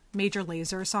Major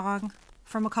Lazer song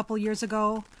from a couple years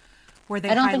ago, where they.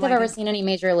 I don't think I've ever seen any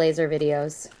Major Lazer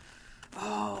videos.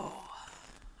 Oh,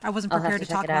 I wasn't prepared to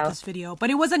talk about this video, but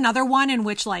it was another one in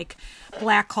which like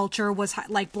Black culture was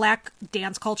like Black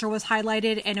dance culture was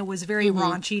highlighted, and it was very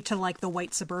raunchy to like the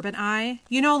white suburban eye,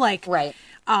 you know, like right.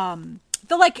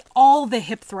 The like all the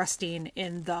hip thrusting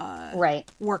in the right.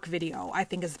 work video, I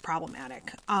think is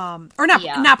problematic. Or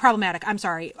not problematic. I'm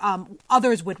sorry.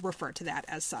 Others would refer to that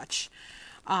as such.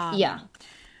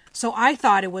 So I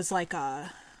thought it was like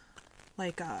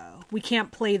we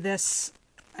can't play this.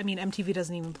 I mean, MTV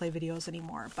doesn't even play videos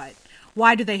anymore, but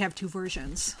why do they have two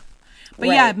versions? But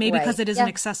right, yeah, maybe because it isn't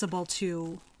accessible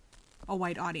to a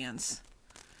white audience.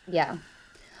 Yeah.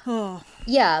 Oh.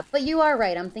 Yeah, but you are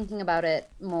right. I'm thinking about it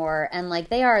more, and like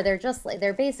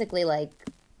they're basically like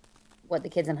what the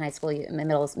kids in high school,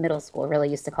 middle school really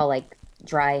used to call like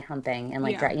dry humping, and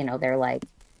like dry, you know, they're like,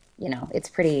 you know, it's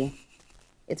pretty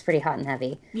hot and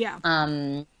heavy. Yeah.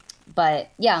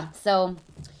 But yeah, so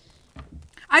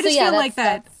I just feel like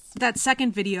that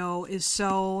second video is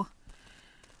so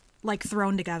like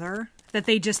thrown together that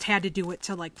they just had to do it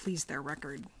to like please their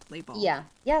record label. Yeah,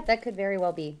 that could very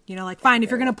well be. You know, like fine, if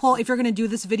you're gonna do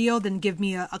this video, then give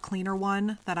me a cleaner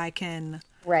one that I can.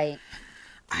 Right.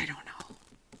 I don't know.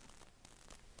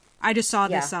 I just saw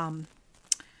this.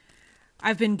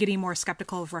 I've been getting more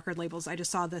skeptical of record labels. I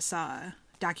just saw this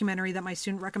documentary that my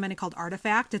student recommended called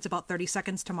Artifact. It's about 30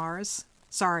 Seconds to Mars.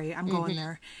 Sorry, I'm going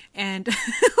there. And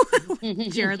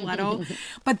Jared Leto.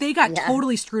 But they got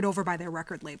totally screwed over by their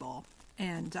record label.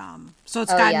 And so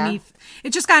it's gotten me,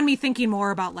 it's just gotten me thinking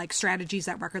more about like strategies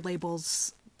that record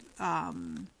labels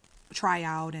try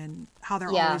out, and how they're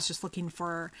always just looking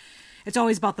for, it's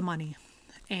always about the money.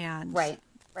 And right.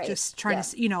 just trying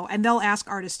to, you know, and they'll ask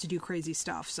artists to do crazy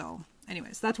stuff. So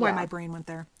anyways, that's why my brain went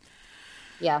there.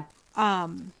 Yeah.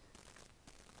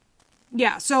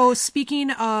 Yeah. So speaking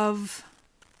of,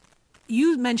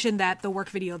 you mentioned that the work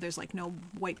video, there's like no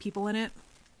white people in it.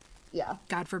 Yeah.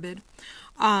 God forbid.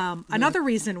 Another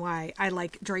reason why I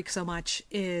like Drake so much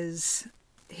is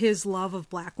his love of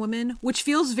Black women, which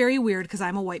feels very weird because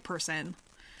I'm a white person.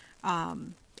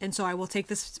 And so I will take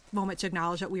this moment to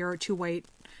acknowledge that we are two white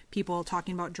people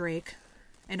talking about Drake.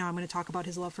 And now I'm going to talk about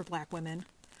his love for Black women.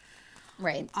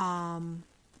 Right.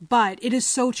 But it is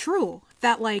so true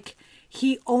that like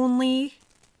he only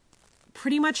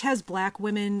pretty much has Black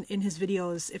women in his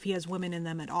videos if he has women in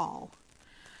them at all.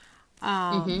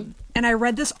 And I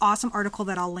read this awesome article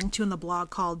that I'll link to in the blog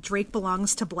called Drake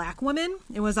Belongs to Black Women.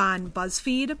 It was on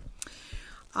BuzzFeed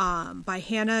by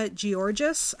Hannah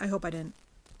Georgis. I hope I didn't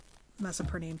mess up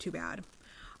her name too bad.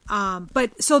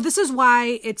 But so this is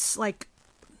why it's like,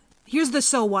 here's the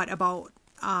so what about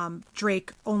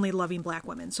Drake only loving Black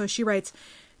women. So she writes,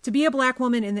 to be a Black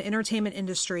woman in the entertainment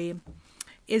industry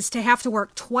is to have to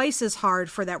work twice as hard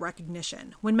for that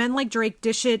recognition. When men like Drake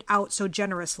dish it out so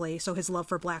generously, so his love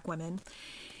for Black women,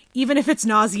 even if it's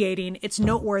nauseating, it's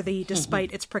noteworthy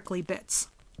despite its prickly bits.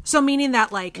 So meaning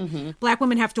that like Black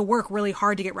women have to work really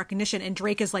hard to get recognition, and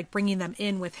Drake is like bringing them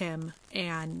in with him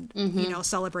and, you know,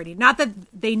 celebrating. Not that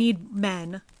they need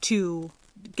men to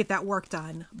get that work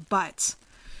done, but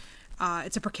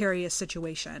it's a precarious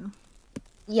situation.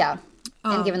 Yeah.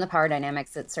 And given the power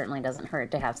dynamics, it certainly doesn't hurt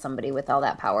to have somebody with all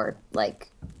that power, like,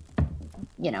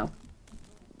 you know,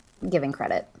 giving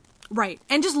credit. Right.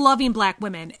 And just loving Black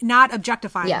women, not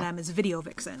objectifying them as video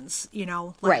vixens, you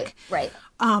know? Like, right.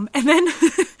 And then,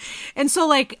 and so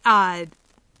like,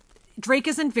 Drake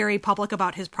isn't very public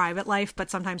about his private life,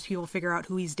 but sometimes people figure out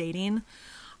who he's dating.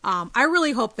 I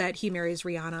really hope that he marries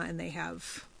Rihanna and they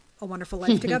have a wonderful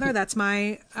life together. That's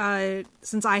my,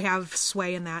 since I have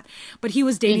sway in that. But he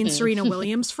was dating Serena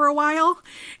Williams for a while.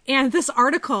 And this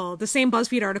article, the same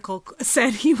BuzzFeed article,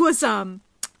 said he was,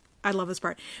 I love this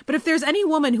part. But if there's any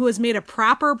woman who has made a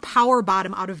proper power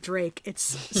bottom out of Drake, it's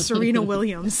Serena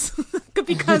Williams.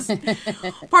 Because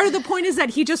part of the point is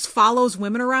that he just follows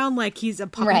women around like he's a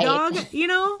puppy dog, you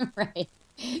know? Right.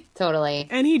 Totally.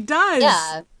 And he does.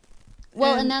 Yeah.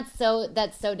 Well, and that's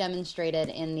so demonstrated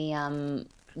in the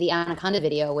the Anaconda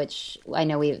video, which I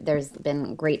know there's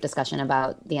been great discussion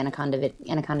about the Anaconda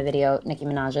video, Nicki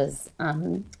Minaj's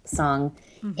song,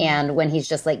 and when he's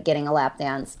just like getting a lap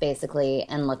dance basically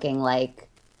and looking like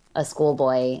a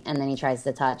schoolboy, and then he tries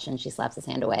to touch and she slaps his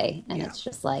hand away, and it's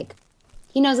just like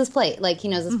he knows his place. Like he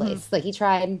knows his place. Like he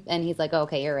tried, and he's like, oh,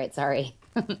 okay, you're right, sorry.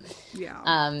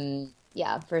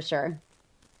 Yeah, for sure.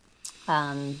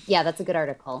 Yeah, that's a good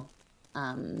article.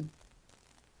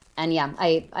 And yeah,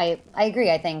 I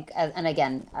agree. I think, and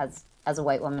again, as a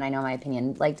white woman, I know my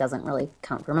opinion like doesn't really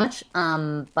count for much.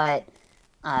 But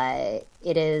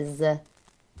it is,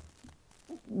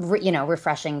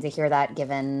 refreshing to hear that.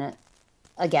 Given,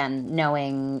 again,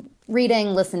 knowing,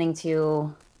 reading, listening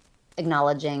to,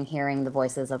 acknowledging, hearing the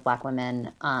voices of Black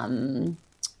women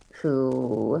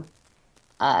who,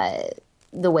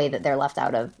 the way that they're left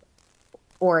out of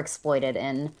or exploited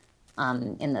in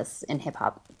hip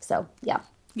hop. So yeah.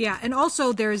 Yeah, and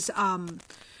also there's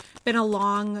been a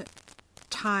long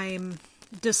time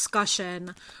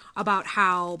discussion about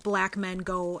how Black men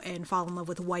go and fall in love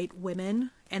with white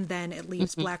women, and then it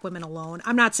leaves Black women alone.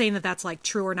 I'm not saying that that's like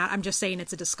true or not. I'm just saying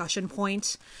it's a discussion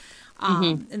point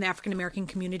in the African American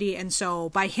community. And so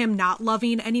by him not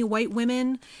loving any white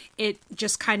women, it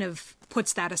just kind of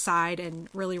puts that aside and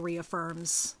really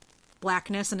reaffirms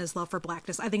Blackness and his love for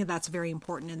Blackness. I think that's very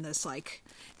important in this like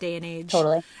day and age.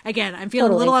 Totally. Again, I'm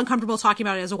feeling a little uncomfortable talking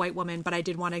about it as a white woman, but I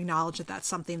did want to acknowledge that that's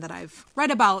something that I've read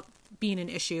about being an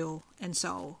issue, and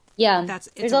so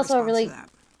there's also a really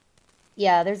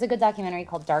there's a good documentary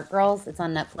called Dark Girls. It's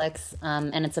on Netflix,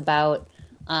 and it's about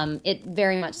it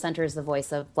very much centers the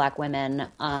voice of Black women,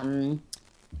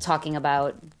 talking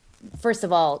about, first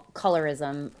of all,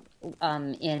 colorism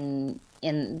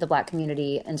in the Black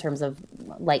community in terms of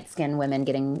light-skinned women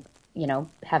getting,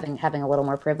 having a little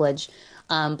more privilege.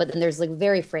 But then there's like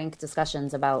very frank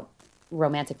discussions about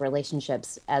romantic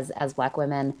relationships as Black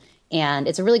women. And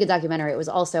it's a really good documentary. It was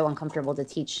also uncomfortable to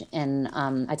teach in,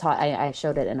 I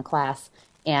showed it in a class.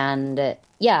 And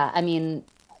I mean,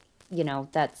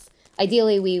 that's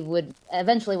ideally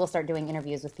we'll start doing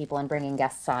interviews with people and bringing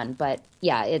guests on. But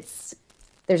yeah,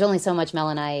 there's only so much Mel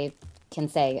and I can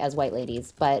say as white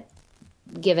ladies, but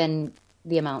given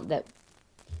the amount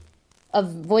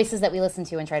of voices that we listen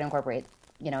to and try to incorporate,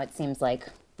 it seems like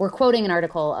we're quoting an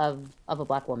article of a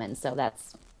Black woman. So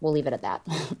we'll leave it at that.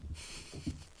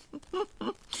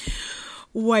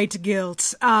 White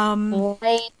guilt.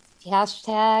 White,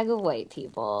 hashtag white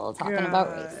people talking about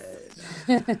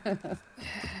race.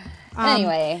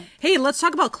 Anyway. Hey, let's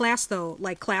talk about class though,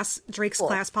 like Drake's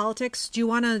class politics. Do you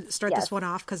want to start this one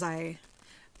off? Because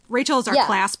Rachel is our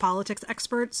class politics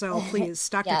expert, so please,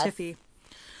 Dr. Tiffy.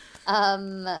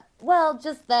 Well,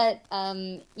 just that,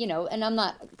 and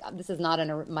this is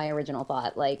not my original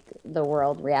thought, like the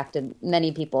world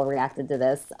many people reacted to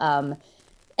this.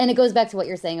 And it goes back to what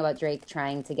you're saying about Drake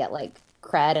trying to get like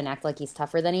cred and act like he's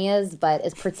tougher than he is, but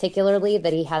it's particularly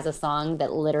that he has a song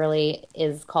that literally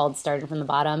is called Started from the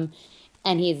Bottom,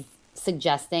 and he's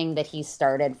suggesting that he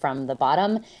started from the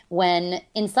bottom, when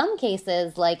in some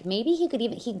cases, like maybe he could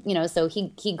even,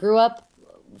 he grew up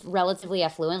relatively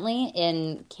affluently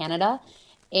in Canada,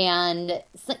 and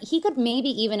so he could maybe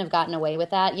even have gotten away with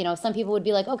that. Some people would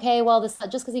be like, okay, well, just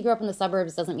because he grew up in the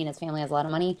suburbs doesn't mean his family has a lot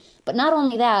of money. But not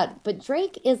only that, but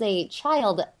Drake is a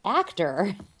child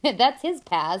actor. That's his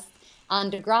past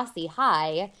on Degrassi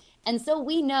High. And so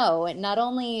we know not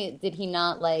only did he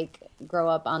not like grow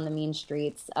up on the mean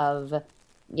streets of,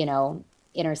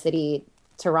 inner city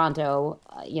Toronto,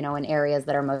 in areas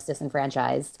that are most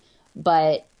disenfranchised,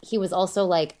 but he was also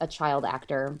like a child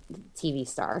actor, TV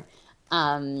star,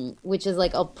 which is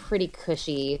like a pretty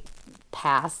cushy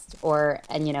past,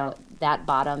 and that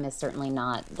bottom is certainly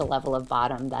not the level of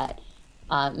bottom that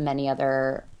many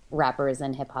other rappers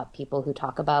and hip hop people who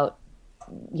talk about,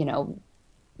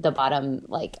 the bottom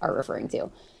like are referring to.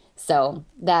 So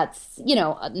that's,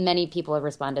 many people have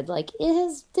responded like,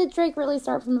 did Drake really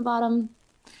start from the bottom?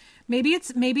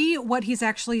 Maybe what he's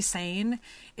actually saying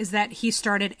is that he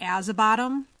started as a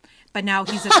bottom, but now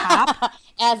he's a top.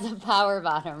 As a power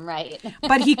bottom, right.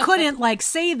 But he couldn't like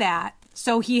say that,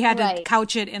 so he had to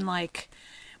couch it in like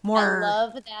more.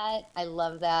 I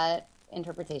love that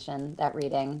interpretation, that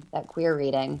reading, that queer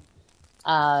reading.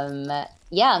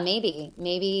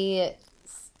 Maybe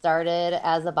started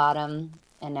as a bottom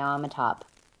and now I'm a top.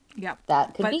 Yep.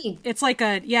 That could be. It's like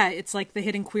it's like the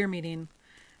hidden queer meaning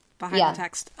behind the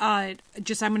text. I'm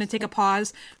going to take a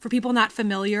pause for people not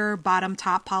familiar, bottom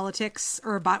top politics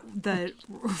or about the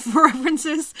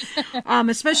references,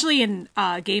 especially in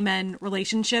gay men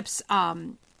relationships.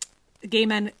 Gay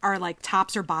men are like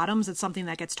tops or bottoms. It's something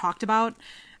that gets talked about.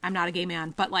 I'm not a gay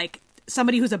man, but like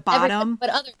somebody who's a bottom.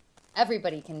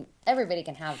 Everybody can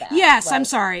have that. Yes, I'm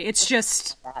sorry. It's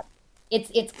just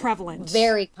it's prevalent.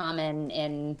 Very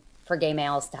common for gay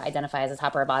males to identify as a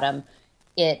top or a bottom.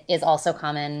 It is also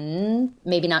common,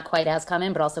 maybe not quite as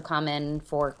common, but also common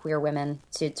for queer women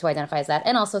to identify as that,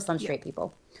 and also some straight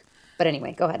people. But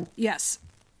anyway, go ahead. Yes.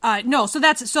 No, so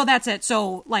that's it.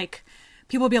 So like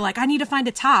people will be like, I need to find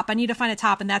a top,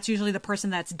 and that's usually the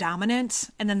person that's dominant,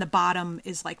 and then the bottom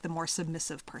is like the more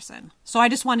submissive person. So I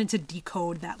just wanted to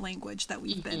decode that language that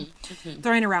we've been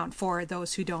throwing around for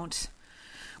those who don't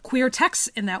queer text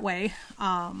in that way.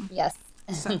 Yes.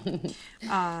 So,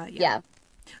 yeah.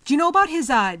 Do you know about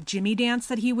his Jimmy dance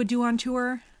that he would do on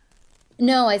tour?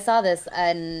 No, I saw this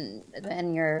in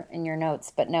your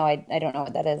notes, but no, I don't know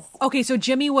what that is. Okay, so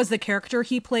Jimmy was the character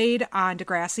he played on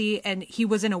Degrassi, and he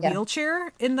was in a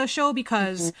wheelchair in the show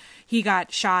because he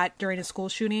got shot during a school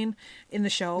shooting in the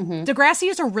show. Degrassi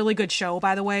is a really good show,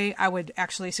 by the way. I would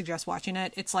actually suggest watching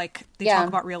it. It's like they talk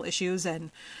about real issues,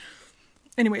 and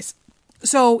anyways.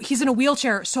 So he's in a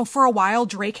wheelchair. So for a while,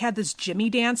 Drake had this Jimmy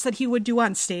dance that he would do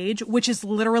on stage, which is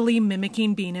literally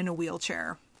mimicking being in a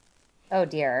wheelchair. Oh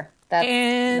dear. That's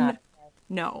not okay.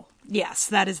 No. Yes,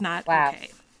 that is not okay.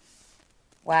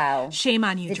 Wow. Shame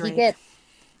on you, Did Drake. he get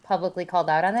publicly called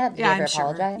out on that? Did he ever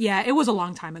apologize? Sure. Yeah, it was a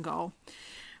long time ago.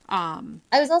 I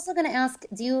was also going to ask,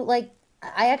 I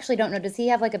actually don't know, does he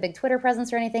have like a big Twitter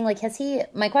presence or anything? Like,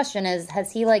 my question is,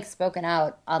 has he like spoken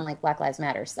out on like Black Lives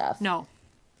Matter stuff? No.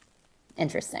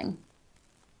 Interesting.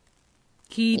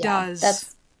 He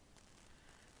does.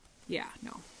 Yeah,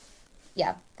 no.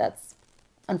 Yeah, that's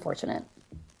unfortunate.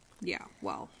 Yeah,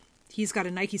 well, he's got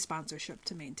a Nike sponsorship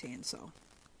to maintain, so.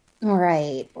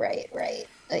 Right. I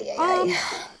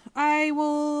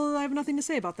have nothing to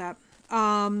say about that.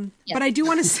 But I do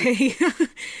want to say,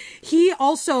 he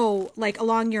also, like,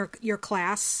 along your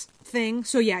class thing,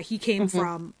 so yeah, he came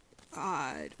from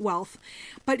wealth,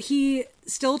 but he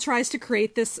still tries to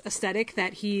create this aesthetic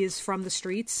that he is from the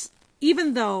streets,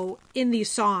 even though in these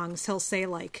songs he'll say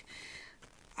like,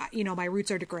 my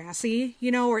roots are Degrassi,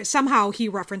 or somehow he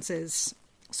references,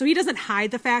 so he doesn't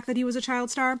hide the fact that he was a child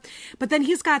star. But then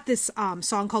he's got this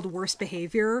song called Worst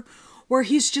Behavior, where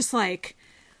he's just like,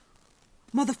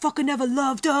 motherfucker never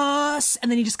loved us, and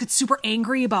then he just gets super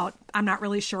angry about I'm not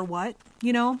really sure what,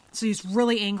 so he's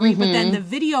really angry. But then the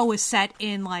video is set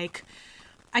in like,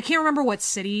 I can't remember what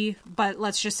city, but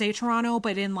let's just say Toronto,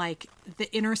 but in like the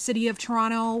inner city of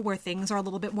Toronto where things are a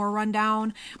little bit more run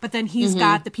down. But then he's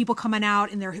got the people coming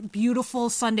out in their beautiful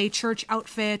Sunday church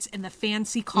outfits and the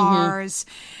fancy cars.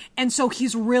 And so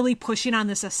he's really pushing on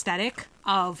this aesthetic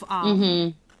of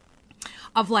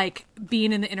like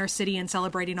being in the inner city and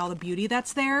celebrating all the beauty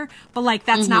that's there. But like,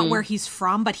 that's not where he's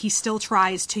from, but he still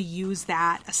tries to use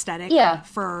that aesthetic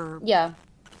for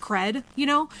cred,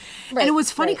 Right, and it was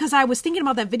funny because I was thinking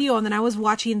about that video, and then I was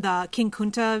watching the King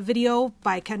Kunta video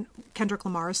by Kendrick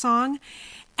Lamar's song,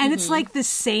 and it's like the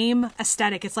same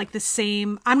aesthetic. It's like the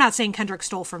same. I'm not saying Kendrick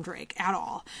stole from Drake at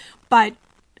all, but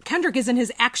Kendrick is in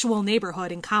his actual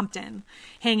neighborhood in Compton,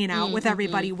 hanging out with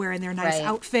everybody, wearing their nice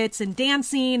outfits and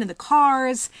dancing in the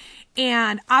cars,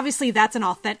 and obviously that's an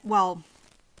authentic. Well,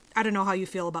 I don't know how you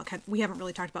feel about we haven't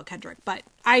really talked about Kendrick, but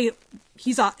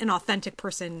he's an authentic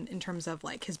person in terms of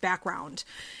like his background.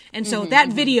 And so that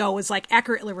video is like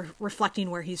accurately reflecting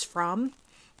where he's from,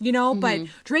 but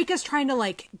Drake is trying to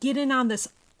like get in on this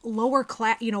lower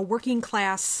class, working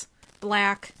class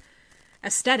Black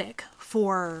aesthetic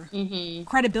for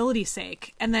credibility's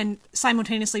sake. And then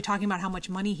simultaneously talking about how much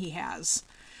money he has.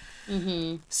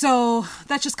 So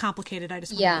that's just complicated. I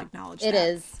just want to acknowledge that. It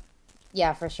is.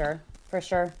 Yeah, for sure.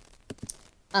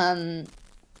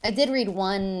 I did read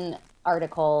one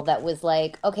article that was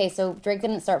like, okay, so Drake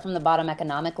didn't start from the bottom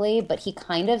economically, but he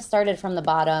kind of started from the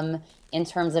bottom in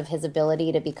terms of his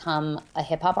ability to become a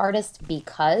hip hop artist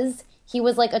because he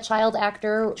was like a child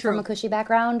actor from a cushy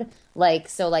background. Like,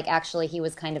 so like actually he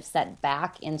was kind of set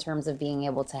back in terms of being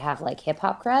able to have like hip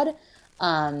hop cred.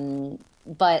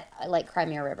 But like Cry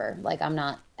Me a River, like I'm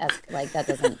not as like that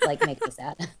doesn't like make me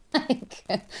sad.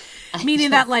 Meaning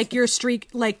that like your streak,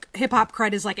 like hip hop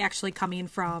cred is like actually coming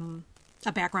from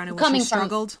a background in which you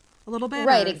struggled a little bit,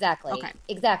 right? Or? Exactly. Okay.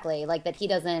 Exactly. Like that he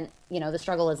doesn't, the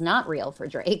struggle is not real for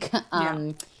Drake,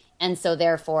 and so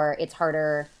therefore it's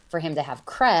harder for him to have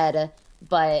cred.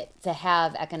 But to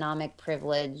have economic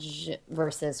privilege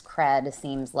versus cred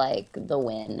seems like the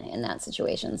win in that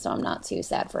situation. So I'm not too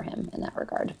sad for him in that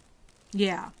regard.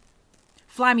 Yeah.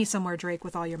 Fly me somewhere, Drake,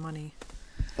 with all your money.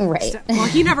 Right. Well,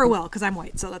 he never will because I'm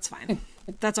white, so that's fine.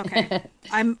 That's okay.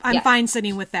 I'm fine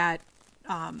sitting with that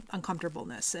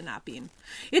uncomfortableness and not being.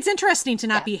 It's interesting to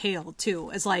not be hailed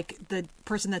too, as like the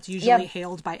person that's usually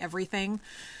hailed by everything,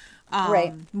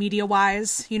 media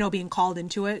wise. You know, being called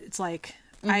into it. It's like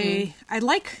I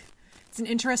like. It's an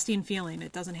interesting feeling.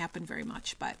 It doesn't happen very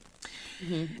much, but.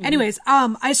 Anyways,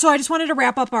 I just wanted to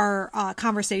wrap up our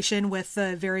conversation with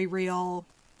the very real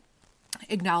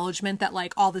acknowledgement that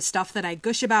like all the stuff that I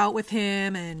gush about with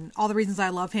him and all the reasons I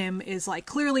love him is like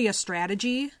clearly a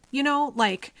strategy, you know,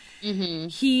 like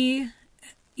he,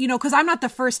 you know, cause I'm not the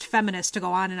first feminist to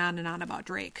go on and on and on about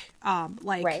Drake.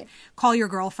 Call Your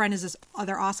Girlfriend is this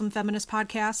other awesome feminist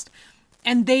podcast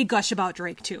and they gush about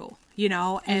Drake too, you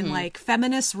know, and like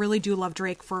feminists really do love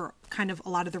Drake for kind of a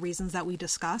lot of the reasons that we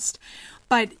discussed,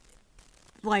 but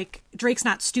like Drake's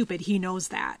not stupid. He knows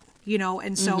that. You know,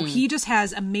 and so he just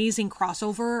has amazing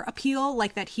crossover appeal,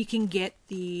 like that he can get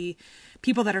the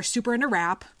people that are super into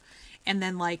rap and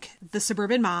then like the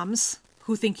suburban moms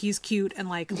who think he's cute and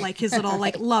like his little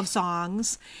like love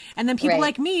songs. And then people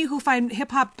like me who find hip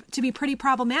hop to be pretty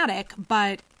problematic,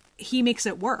 but he makes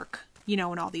it work, you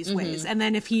know, in all these ways. And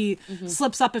then if he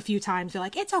slips up a few times, you're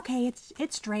like, it's okay.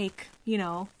 It's Drake, you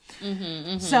know?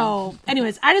 So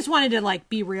anyways, I just wanted to like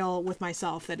be real with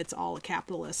myself that it's all a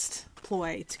capitalist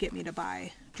ploy to get me to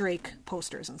buy Drake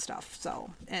posters and stuff. So,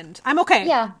 and I'm okay.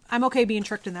 Yeah. I'm okay being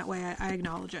tricked in that way. I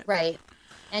acknowledge it. Right.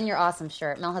 And your awesome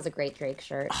shirt. Mel has a great Drake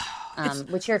shirt,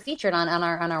 which you're featured on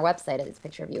our website. It's a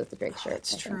picture of you with the Drake shirt.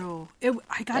 It's true.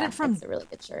 I got it from. It's a really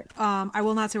good shirt. I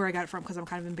will not say where I got it from because I'm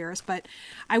kind of embarrassed, but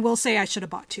I will say I should have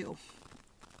bought two.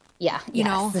 Yeah. You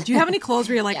know, do you have any clothes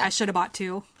where you're like, I should have bought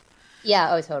two?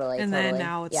 Yeah. Oh, totally. And then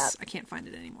now it's, I can't find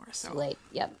it anymore. So too late.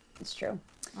 Yep. It's true.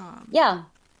 Yeah.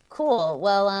 Cool.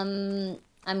 Well,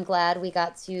 I'm glad we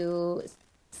got to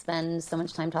spend so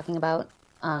much time talking about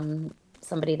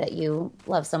somebody that you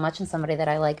love so much and somebody that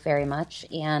I like very much.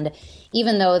 And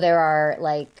even though there are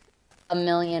like a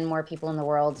million more people in the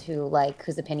world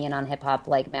whose opinion on hip hop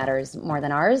like matters more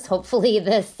than ours, hopefully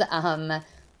this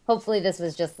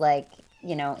was just like,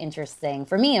 you know, interesting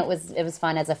for me. It was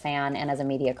fun as a fan and as a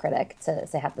media critic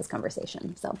to have this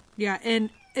conversation. So yeah, and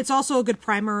it's also a good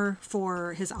primer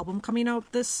for his album coming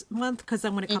out this month because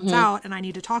then when it comes out and I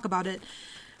need to talk about it,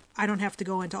 I don't have to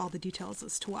go into all the details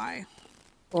as to why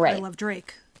I love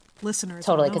Drake. Listeners,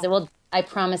 totally, because it will. I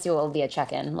promise you, it will be a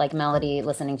check-in. Like Melody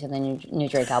listening to the new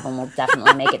Drake album will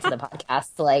definitely make it to the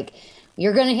podcast. Like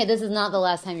you're gonna hear. This is not the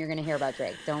last time you're gonna hear about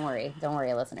Drake. Don't worry,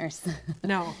 listeners.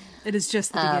 No, it is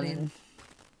just the beginning.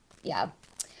 Yeah.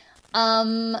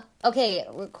 Okay,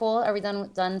 we're cool. Are we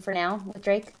done for now with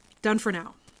Drake? Done for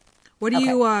now. What do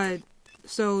you,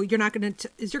 so you're not going to,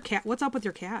 is your cat, what's up with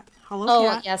your cat? Hello,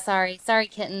 cat? Oh, yeah, sorry,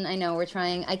 kitten. I know, we're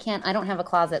trying. I don't have a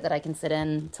closet that I can sit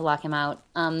in to lock him out.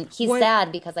 He's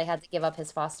sad because I had to give up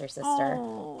his foster sister.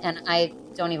 Oh. And I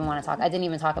don't even want to talk. I didn't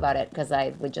even talk about it because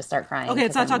I would just start crying. Okay,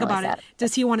 let's not talk about it.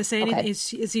 Does he want to say anything?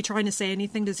 Is he trying to say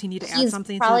anything? Does he need to add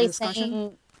something to the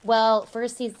discussion? Well,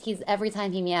 first he's every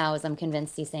time he meows, I'm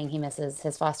convinced he's saying he misses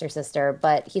his foster sister,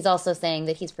 but he's also saying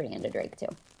that he's pretty into Drake too.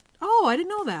 Oh, I didn't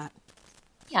know that.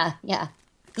 Yeah.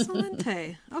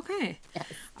 Excelente. Okay.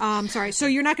 Yes. Sorry. So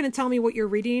you're not going to tell me what you're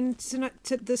reading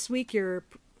this week? You're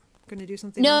going to do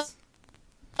something else?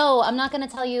 No, I'm not going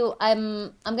to tell you.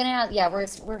 I'm going to. Yeah, we're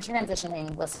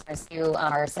transitioning listeners to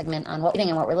our segment on what we're reading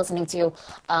and what we're listening to.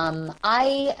 I'm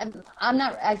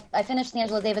not. I finished the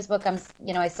Angela Davis book.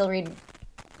 I still read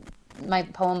my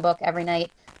poem book every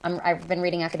night. I've been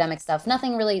reading academic stuff.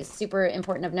 Nothing really super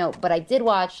important of note, but I did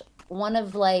watch one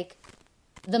of like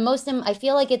the most. I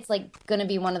feel like it's like going to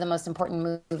be one of the most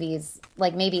important movies,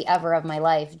 like maybe ever of my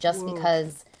life, just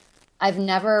because I've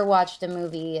never watched a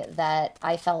movie that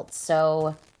I felt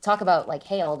so. Talk about like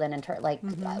hailed and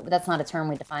that's not a term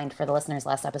we defined for the listeners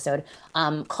last episode.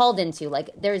 Called into, like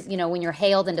there's when you're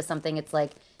hailed into something, it's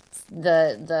like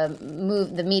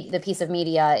the piece of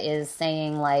media is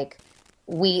saying like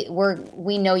we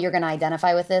know you're going to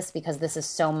identify with this because this is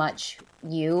so much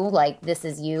you, like this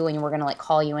is you, and we're going to like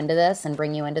call you into this and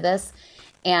bring you into this.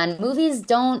 And movies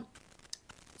don't.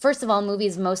 First of all,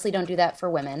 movies mostly don't do that for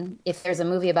women. If there's a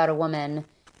movie about a woman,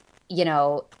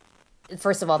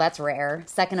 first of all, that's rare.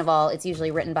 Second of all, it's usually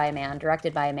written by a man,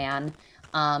 directed by a man,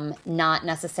 not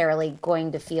necessarily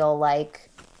going to feel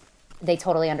like they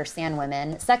totally understand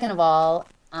women. Second of all,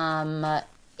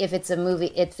 if it's a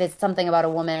movie, if it's something about a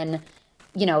woman,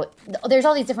 there's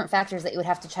all these different factors that you would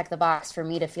have to check the box for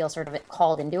me to feel sort of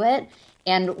called into it.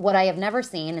 And what I have never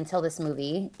seen until this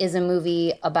movie is a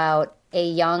movie about a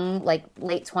young, like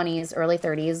late 20s, early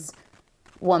 30s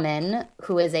woman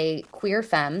who is a queer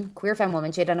femme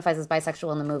woman. She identifies as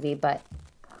bisexual in the movie, but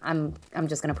I'm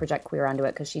just going to project queer onto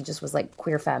it because she just was like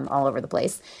queer femme all over the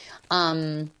place.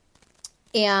 And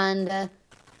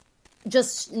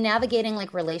just navigating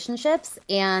like relationships,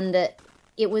 and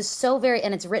it was so very,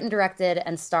 and it's written, directed,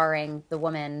 and starring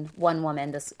one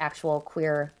woman, this actual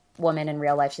queer woman in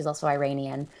real life. She's also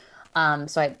Iranian.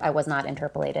 So I was not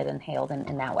interpolated and hailed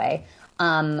in that way.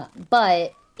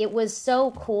 But it was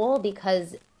so cool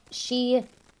because it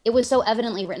was so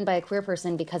evidently written by a queer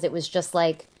person, because it was just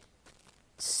like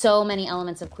so many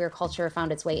elements of queer culture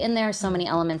found its way in there. So many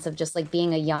elements of just like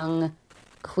being a young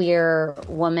queer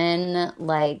woman,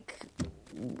 like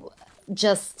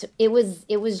just, I was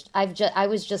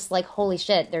just like, holy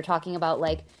shit, they're talking about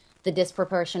like the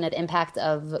disproportionate impact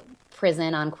of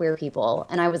prison on queer people.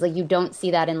 And I was like, you don't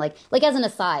see that in like as an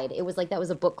aside, it was like, that was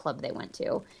a book club they went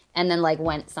to and then like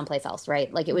went someplace else,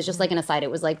 right? Like it was just like an aside.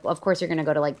 It was like, of course you're going to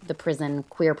go to like the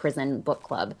queer prison book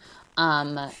club.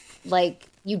 Like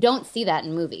you don't see that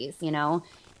in movies, you know?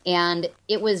 And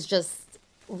it was just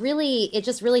really, it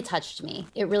just really touched me.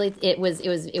 It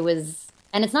was,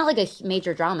 and it's not like a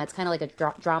major drama. It's kind of like a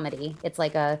dramedy. It's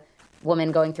like a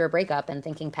woman going through a breakup and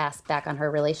thinking back on her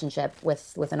relationship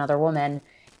with another woman.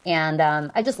 And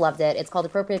I just loved it. It's called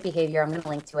Appropriate Behavior. I'm going to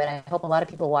link to it. I hope a lot of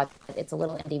people watch it. It's a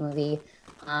little indie movie. Is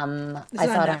it on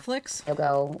Netflix?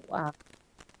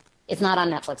 It's not on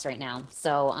Netflix right now.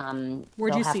 So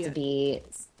where'd you see it?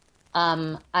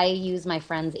 I use my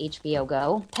friend's HBO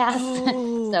Go pass.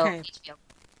 Oh, so okay. HBO,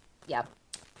 yeah.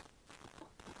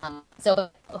 So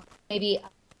maybe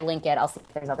I'll link it. I'll see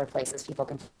if there's other places people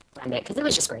can find it, because it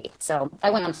was just great. So I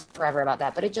went on forever about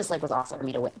that, but it just like was awesome for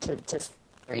me to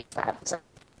read that. So.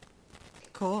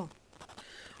 Cool.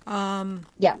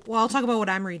 Yeah. Well, I'll talk about what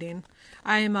I'm reading.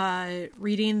 I'm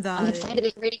reading I'm excited to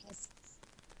be reading this.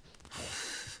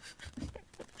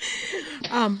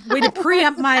 Way to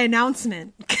preempt my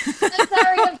announcement.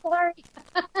 I'm sorry.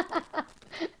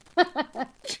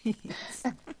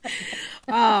 Jeez.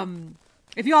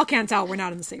 If you all can't tell, we're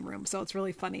not in the same room, so it's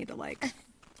really funny to like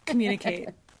communicate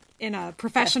in a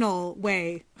professional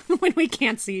way when we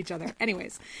can't see each other.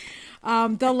 Anyways,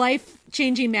 The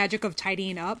Life-Changing Magic of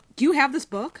Tidying Up. Do you have this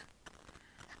book?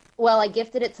 Well, I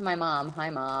gifted it to my mom. Hi,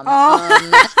 Mom. Oh,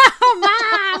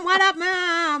 Mom! What up,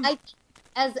 Mom?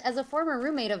 As a former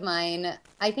roommate of mine,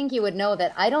 I think you would know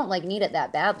that I don't like need it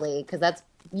that badly, because that's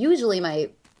usually my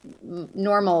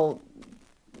normal,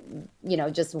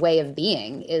 just way of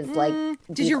being is like.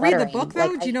 Did you read the book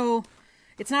though? Do you know?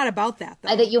 It's not about that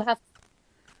though. That you have.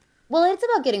 Well, it's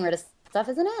about getting rid of stuff,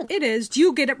 isn't it? It is. Do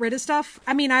you get rid of stuff?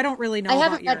 I mean, I don't really know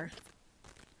about your.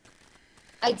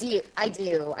 I do. I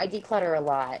declutter a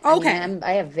lot. Okay.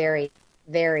 I have very,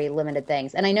 very limited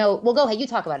things, and I know. Well, go ahead. You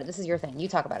talk about it. This is your thing. You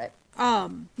talk about it.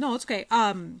 No, it's okay.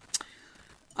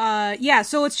 Yeah.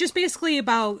 So it's just basically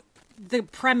about, the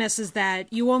premise is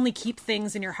that you only keep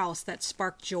things in your house that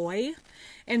spark joy.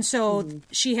 And so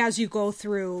she has you go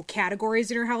through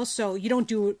categories in your house. So you don't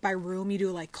do it by room. You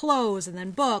do like clothes and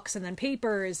then books and then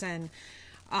papers and,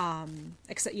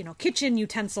 kitchen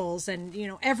utensils and,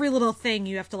 every little thing.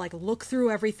 You have to like look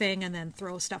through everything and then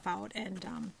throw stuff out. And,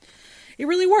 it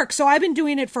really works. So I've been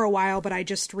doing it for a while, but I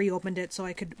just reopened it so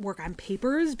I could work on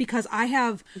papers, because I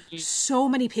have so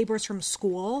many papers from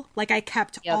school. Like I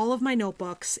kept all of my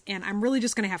notebooks, and I'm really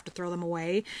just going to have to throw them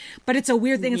away. But it's a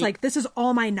weird thing. It's like, this is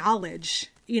all my knowledge,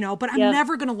 but I'm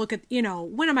never going to look at,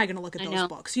 when am I going to look at those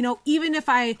books? Even if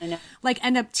I like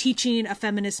end up teaching a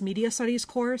feminist media studies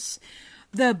course,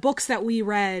 the books that we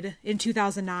read in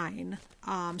 2009,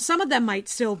 some of them might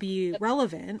still be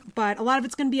relevant, but a lot of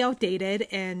it's going to be outdated,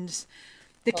 and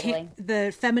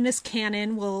the feminist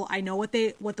canon I know what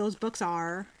those books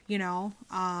are,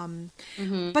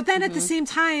 but then at the same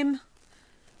time,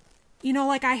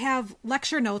 like I have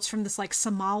lecture notes from this like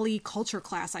Somali culture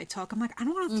class I took. I'm like, I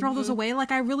don't want to throw those away.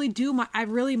 Like I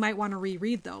really might want to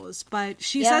reread those, but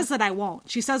she says that I won't.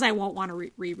 She says I won't want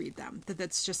to reread them.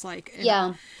 That's just like,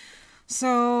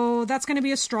 so that's going to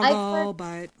be a struggle,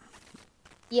 but.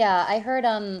 Yeah, I heard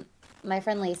my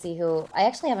friend Lacey, who I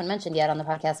actually haven't mentioned yet on the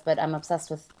podcast, but I'm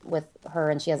obsessed with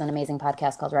her, and she has an amazing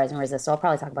podcast called Rise and Resist, so I'll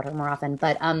probably talk about her more often.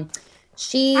 But I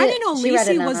didn't know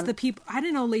Lacey was the people. I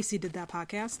didn't know Lacey did that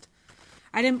podcast.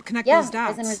 I didn't connect those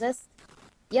dots. Rise and Resist.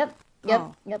 Yep.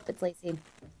 It's Lacey.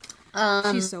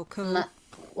 She's so cool.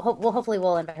 Well, hopefully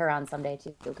we'll invite her on someday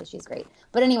too, because she's great.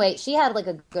 But anyway, she had like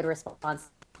a good response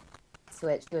to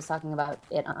it. She was talking about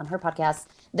it on her podcast,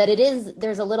 that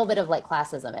there's a little bit of like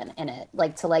classism in it,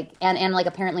 like to like, and like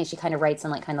apparently she kind of writes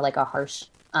in like kind of like a harsh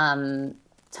tone,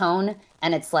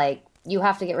 and it's like, you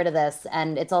have to get rid of this.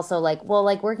 And it's also like, well,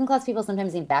 like working class people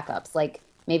sometimes need backups. Like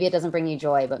maybe it doesn't bring you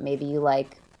joy, but maybe you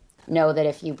like know that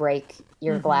if you break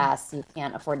your glass, you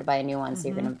can't afford to buy a new one, so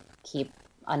you're going to keep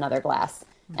another glass.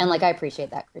 And like, I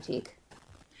appreciate that critique.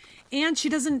 And she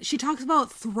talks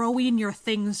about throwing your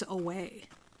things away.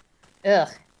 Ugh,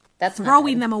 that's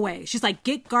throwing them away. She's like,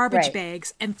 get garbage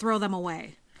bags and throw them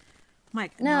away. I'm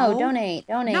like, no, donate.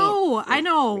 No, I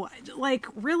know. Like,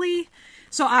 really?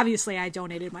 So obviously I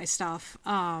donated my stuff.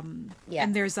 And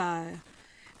there's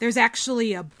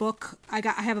actually a book. I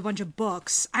have a bunch of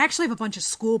books. I actually have a bunch of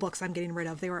school books I'm getting rid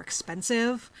of. They were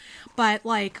expensive, but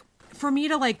like, for me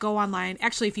to like go online,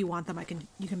 actually, if you want them,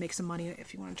 you can make some money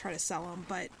if you want to try to sell them.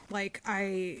 But like,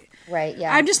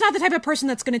 I'm just not the type of person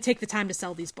that's going to take the time to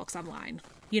sell these books online,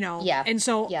 you know? Yeah. And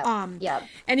so,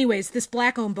 anyways, this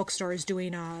Black-owned bookstore is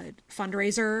doing a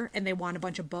fundraiser and they want a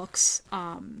bunch of books.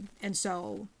 And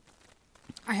so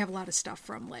I have a lot of stuff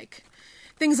from like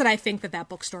things that I think that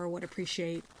bookstore would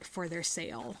appreciate for their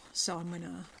sale. So I'm going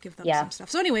to give them some stuff.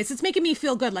 So anyways, it's making me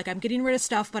feel good. Like, I'm getting rid of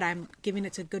stuff, but I'm giving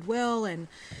it to Goodwill, and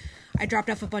I dropped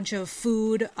off a bunch of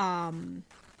food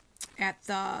at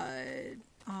the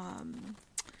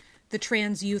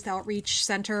Trans Youth Outreach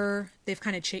Center. They've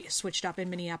kind of switched up in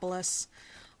Minneapolis.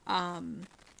 So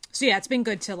yeah, it's been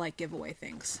good to like give away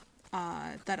things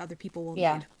that other people will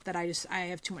need. That I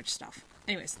have too much stuff.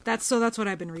 Anyways, that's what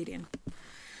I've been reading.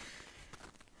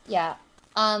 Yeah.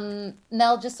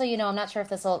 Mel, just so you know, I'm not sure if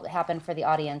this will happen for the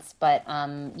audience, but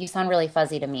you sound really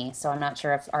fuzzy to me, so I'm not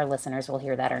sure if our listeners will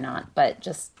hear that or not. But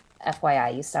just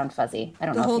FYI, you sound fuzzy. I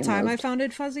don't know. The whole time moved. I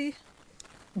sounded fuzzy?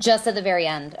 Just at the very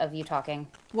end of you talking.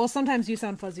 Well, sometimes you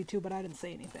sound fuzzy too, but I didn't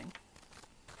say anything.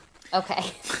 Okay.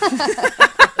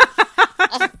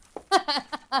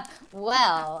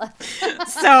 Well.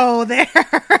 So there.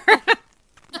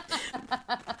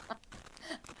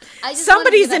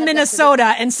 Somebody's in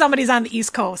Minnesota and somebody's on the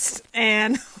East Coast,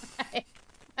 and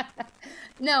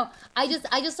no, I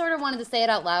just sort of wanted to say it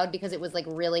out loud because it was like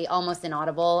really almost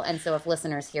inaudible, and so if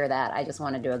listeners hear that, I just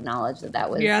wanted to acknowledge that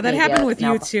was that happened with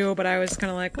you too. But I was kind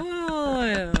of like,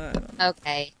 well,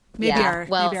 okay, maybe our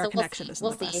connection is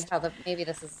we'll see how maybe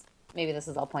this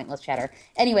is all pointless chatter.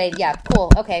 Anyway, yeah,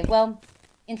 cool. Okay, well,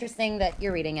 interesting that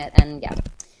you're reading it, and yeah.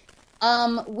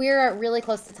 We're really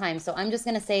close to time, so I'm just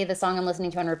gonna say the song I'm listening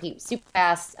to on repeat super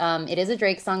fast. It is a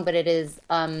Drake song, but it is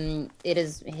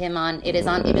his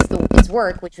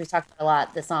work, which we've talked about a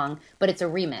lot, the song, but it's a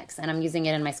remix, and I'm using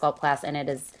it in my sculpt class, and it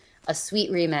is a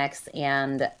sweet remix,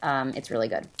 and it's really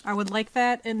good. I would like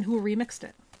that. And who remixed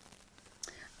it?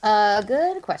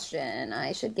 Good question.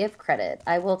 I should give credit.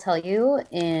 I will tell you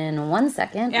in 1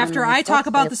 second. After I talk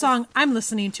about the song I'm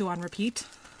listening to on repeat,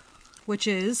 which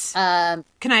is can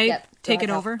I take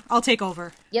it over? I'll take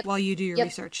over while you do your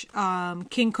research.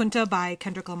 King Kunta by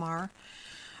Kendrick Lamar.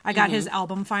 I got his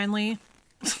album finally.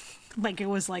 Like, it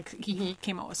was like he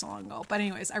came out with so long ago. But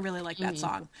anyways, I really like that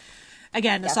song.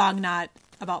 Again, a song not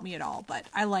about me at all, but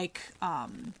I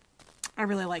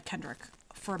really like Kendrick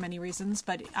for many reasons,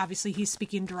 but obviously he's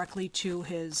speaking directly to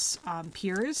his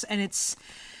peers, and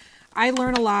I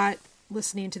learn a lot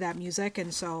listening to that music,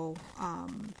 and so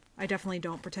I definitely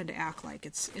don't pretend to act like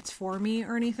it's for me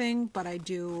or anything, but I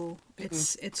do.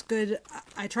 It's good.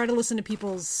 I try to listen to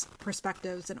people's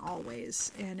perspectives in all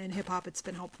ways, and in hip hop, it's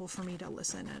been helpful for me to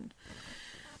listen, and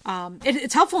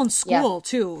it's helpful in school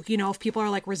too. You know, if people are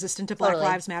like resistant to Black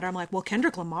Lives Matter, I'm like, well,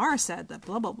 Kendrick Lamar said that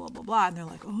blah blah blah blah blah, and they're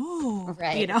like, oh,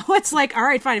 you know, it's like, all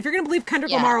right, fine, if you're gonna believe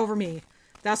Kendrick Lamar over me,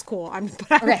 that's cool. I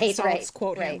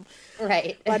quote him.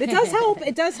 Right. But it does help.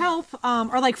 It does help.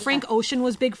 Or like Frank Ocean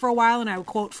was big for a while, and I would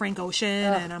quote Frank Ocean,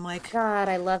 and I'm like, God,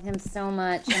 I love him so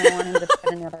much, and I want him to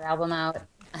put another album out.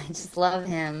 I just love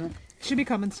him. Should be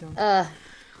coming soon.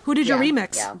 Who did you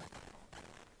remix? Yeah.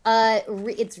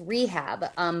 It's Rehab,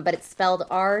 but it's spelled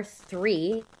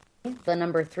R3, the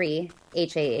number 3,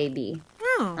 HAAB.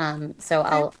 Oh.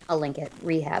 So I'll link it.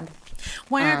 Rehab.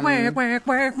 Oh,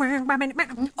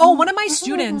 one of my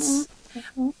students,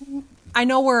 I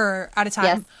know we're out of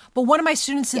time, but one of my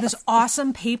students did this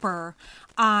awesome paper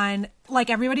on,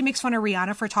 like, everybody makes fun of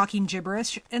Rihanna for talking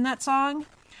gibberish in that song,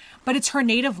 but it's her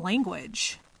native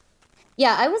language.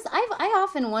 Yeah, I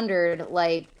often wondered,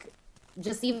 like,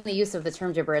 just even the use of the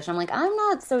term gibberish. I'm like, I'm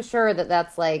not so sure that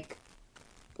that's like,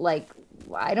 I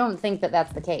don't think that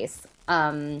that's the case.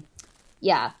 So,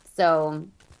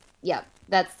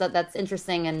 that's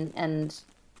interesting and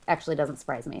actually doesn't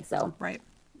surprise me. So right,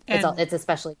 it's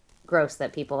especially gross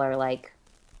that people are like,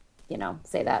 you know,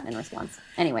 say that in response.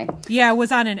 Anyway, it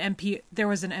was on there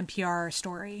was an NPR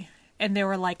story, and they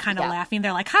were like kind of laughing.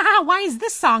 They're like, haha, why is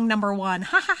this song number 1?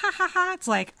 Ha ha ha ha ha. It's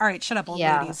like, all right, shut up, old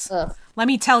ladies. Ugh. Let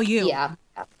me tell you. Yeah.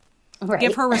 Right.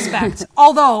 Give her respect.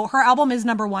 Although her album is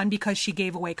number 1 because she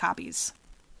gave away copies.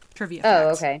 Trivia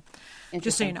Oh, fact. okay.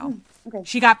 Just so you know. Okay.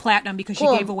 She got platinum because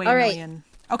Cool. she gave away All a right. million.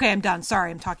 Okay, I'm done.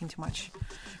 Sorry, I'm talking too much.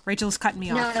 Rachel's cutting me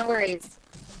No, off. no worries.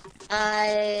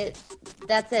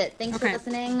 That's it. Thanks for Okay.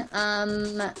 listening.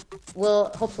 We'll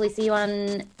hopefully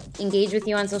engage with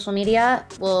you on social media.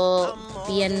 We'll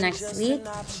be in next week.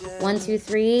 1, 2,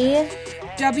 3.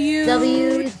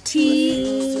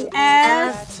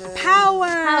 WTF Power.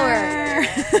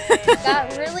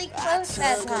 Got really close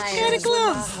that time. Kinda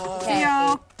close. Okay. See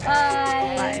y'all.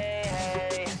 Bye.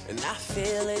 Bye. And I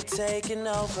feel it taking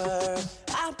over.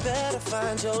 I better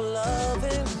find your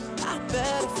loving. I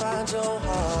better find your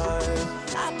heart.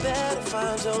 I better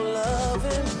find your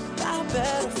loving. I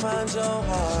better find your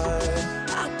heart.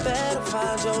 I better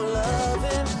find your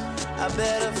loving. I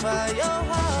better find your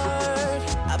heart.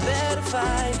 I better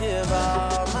find, give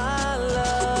all my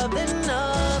love, and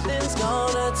nothing's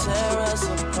gonna tear us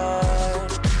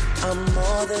apart. I'm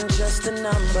more than just a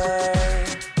number.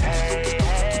 Hey,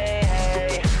 hey,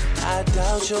 hey. I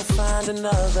doubt you'll find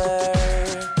another.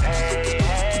 Hey,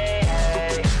 hey,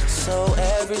 hey. So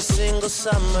every single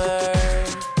summer,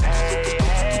 hey,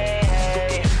 hey,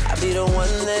 hey. I'll be the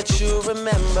one that you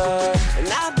remember. And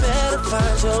I better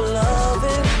find your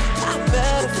loving. I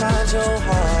better find your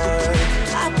heart.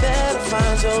 I better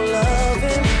find your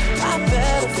loving. I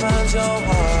better find your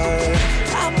heart.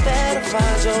 I better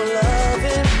find your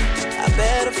loving. I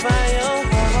better find your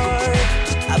heart.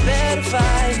 I better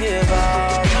find, give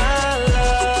all my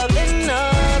love, and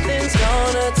nothing's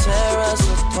gonna tear us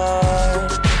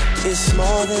apart. It's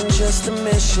more than just a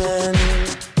mission.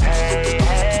 Hey,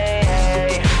 hey,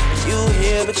 hey. You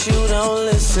hear but you don't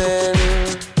listen.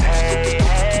 Hey,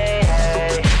 hey,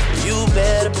 hey. You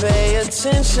better pay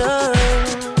attention.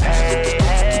 Hey,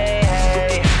 hey,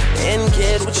 hey. And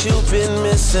get what you've been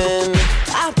missing.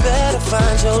 I better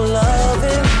find your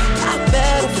loving. I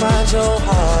better find your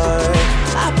heart.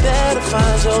 I better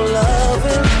find your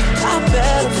loving. I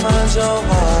better find your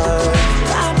heart.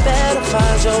 I better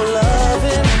find your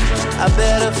loving. I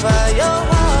better find your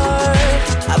heart.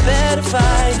 I better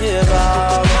find, give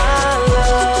all my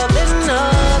love, and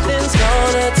nothing's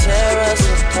gonna tear us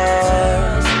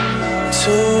apart.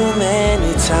 Too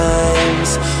many times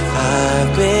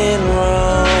I've been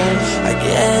wrong. I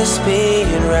guess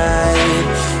being right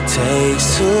takes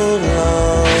too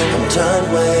long. I'm done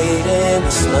waiting,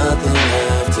 there's nothing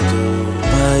left to do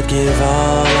but give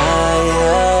all I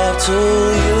have to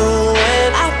you.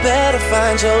 And I better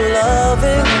find your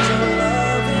loving.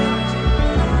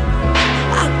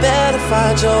 I better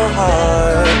find your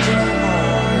heart.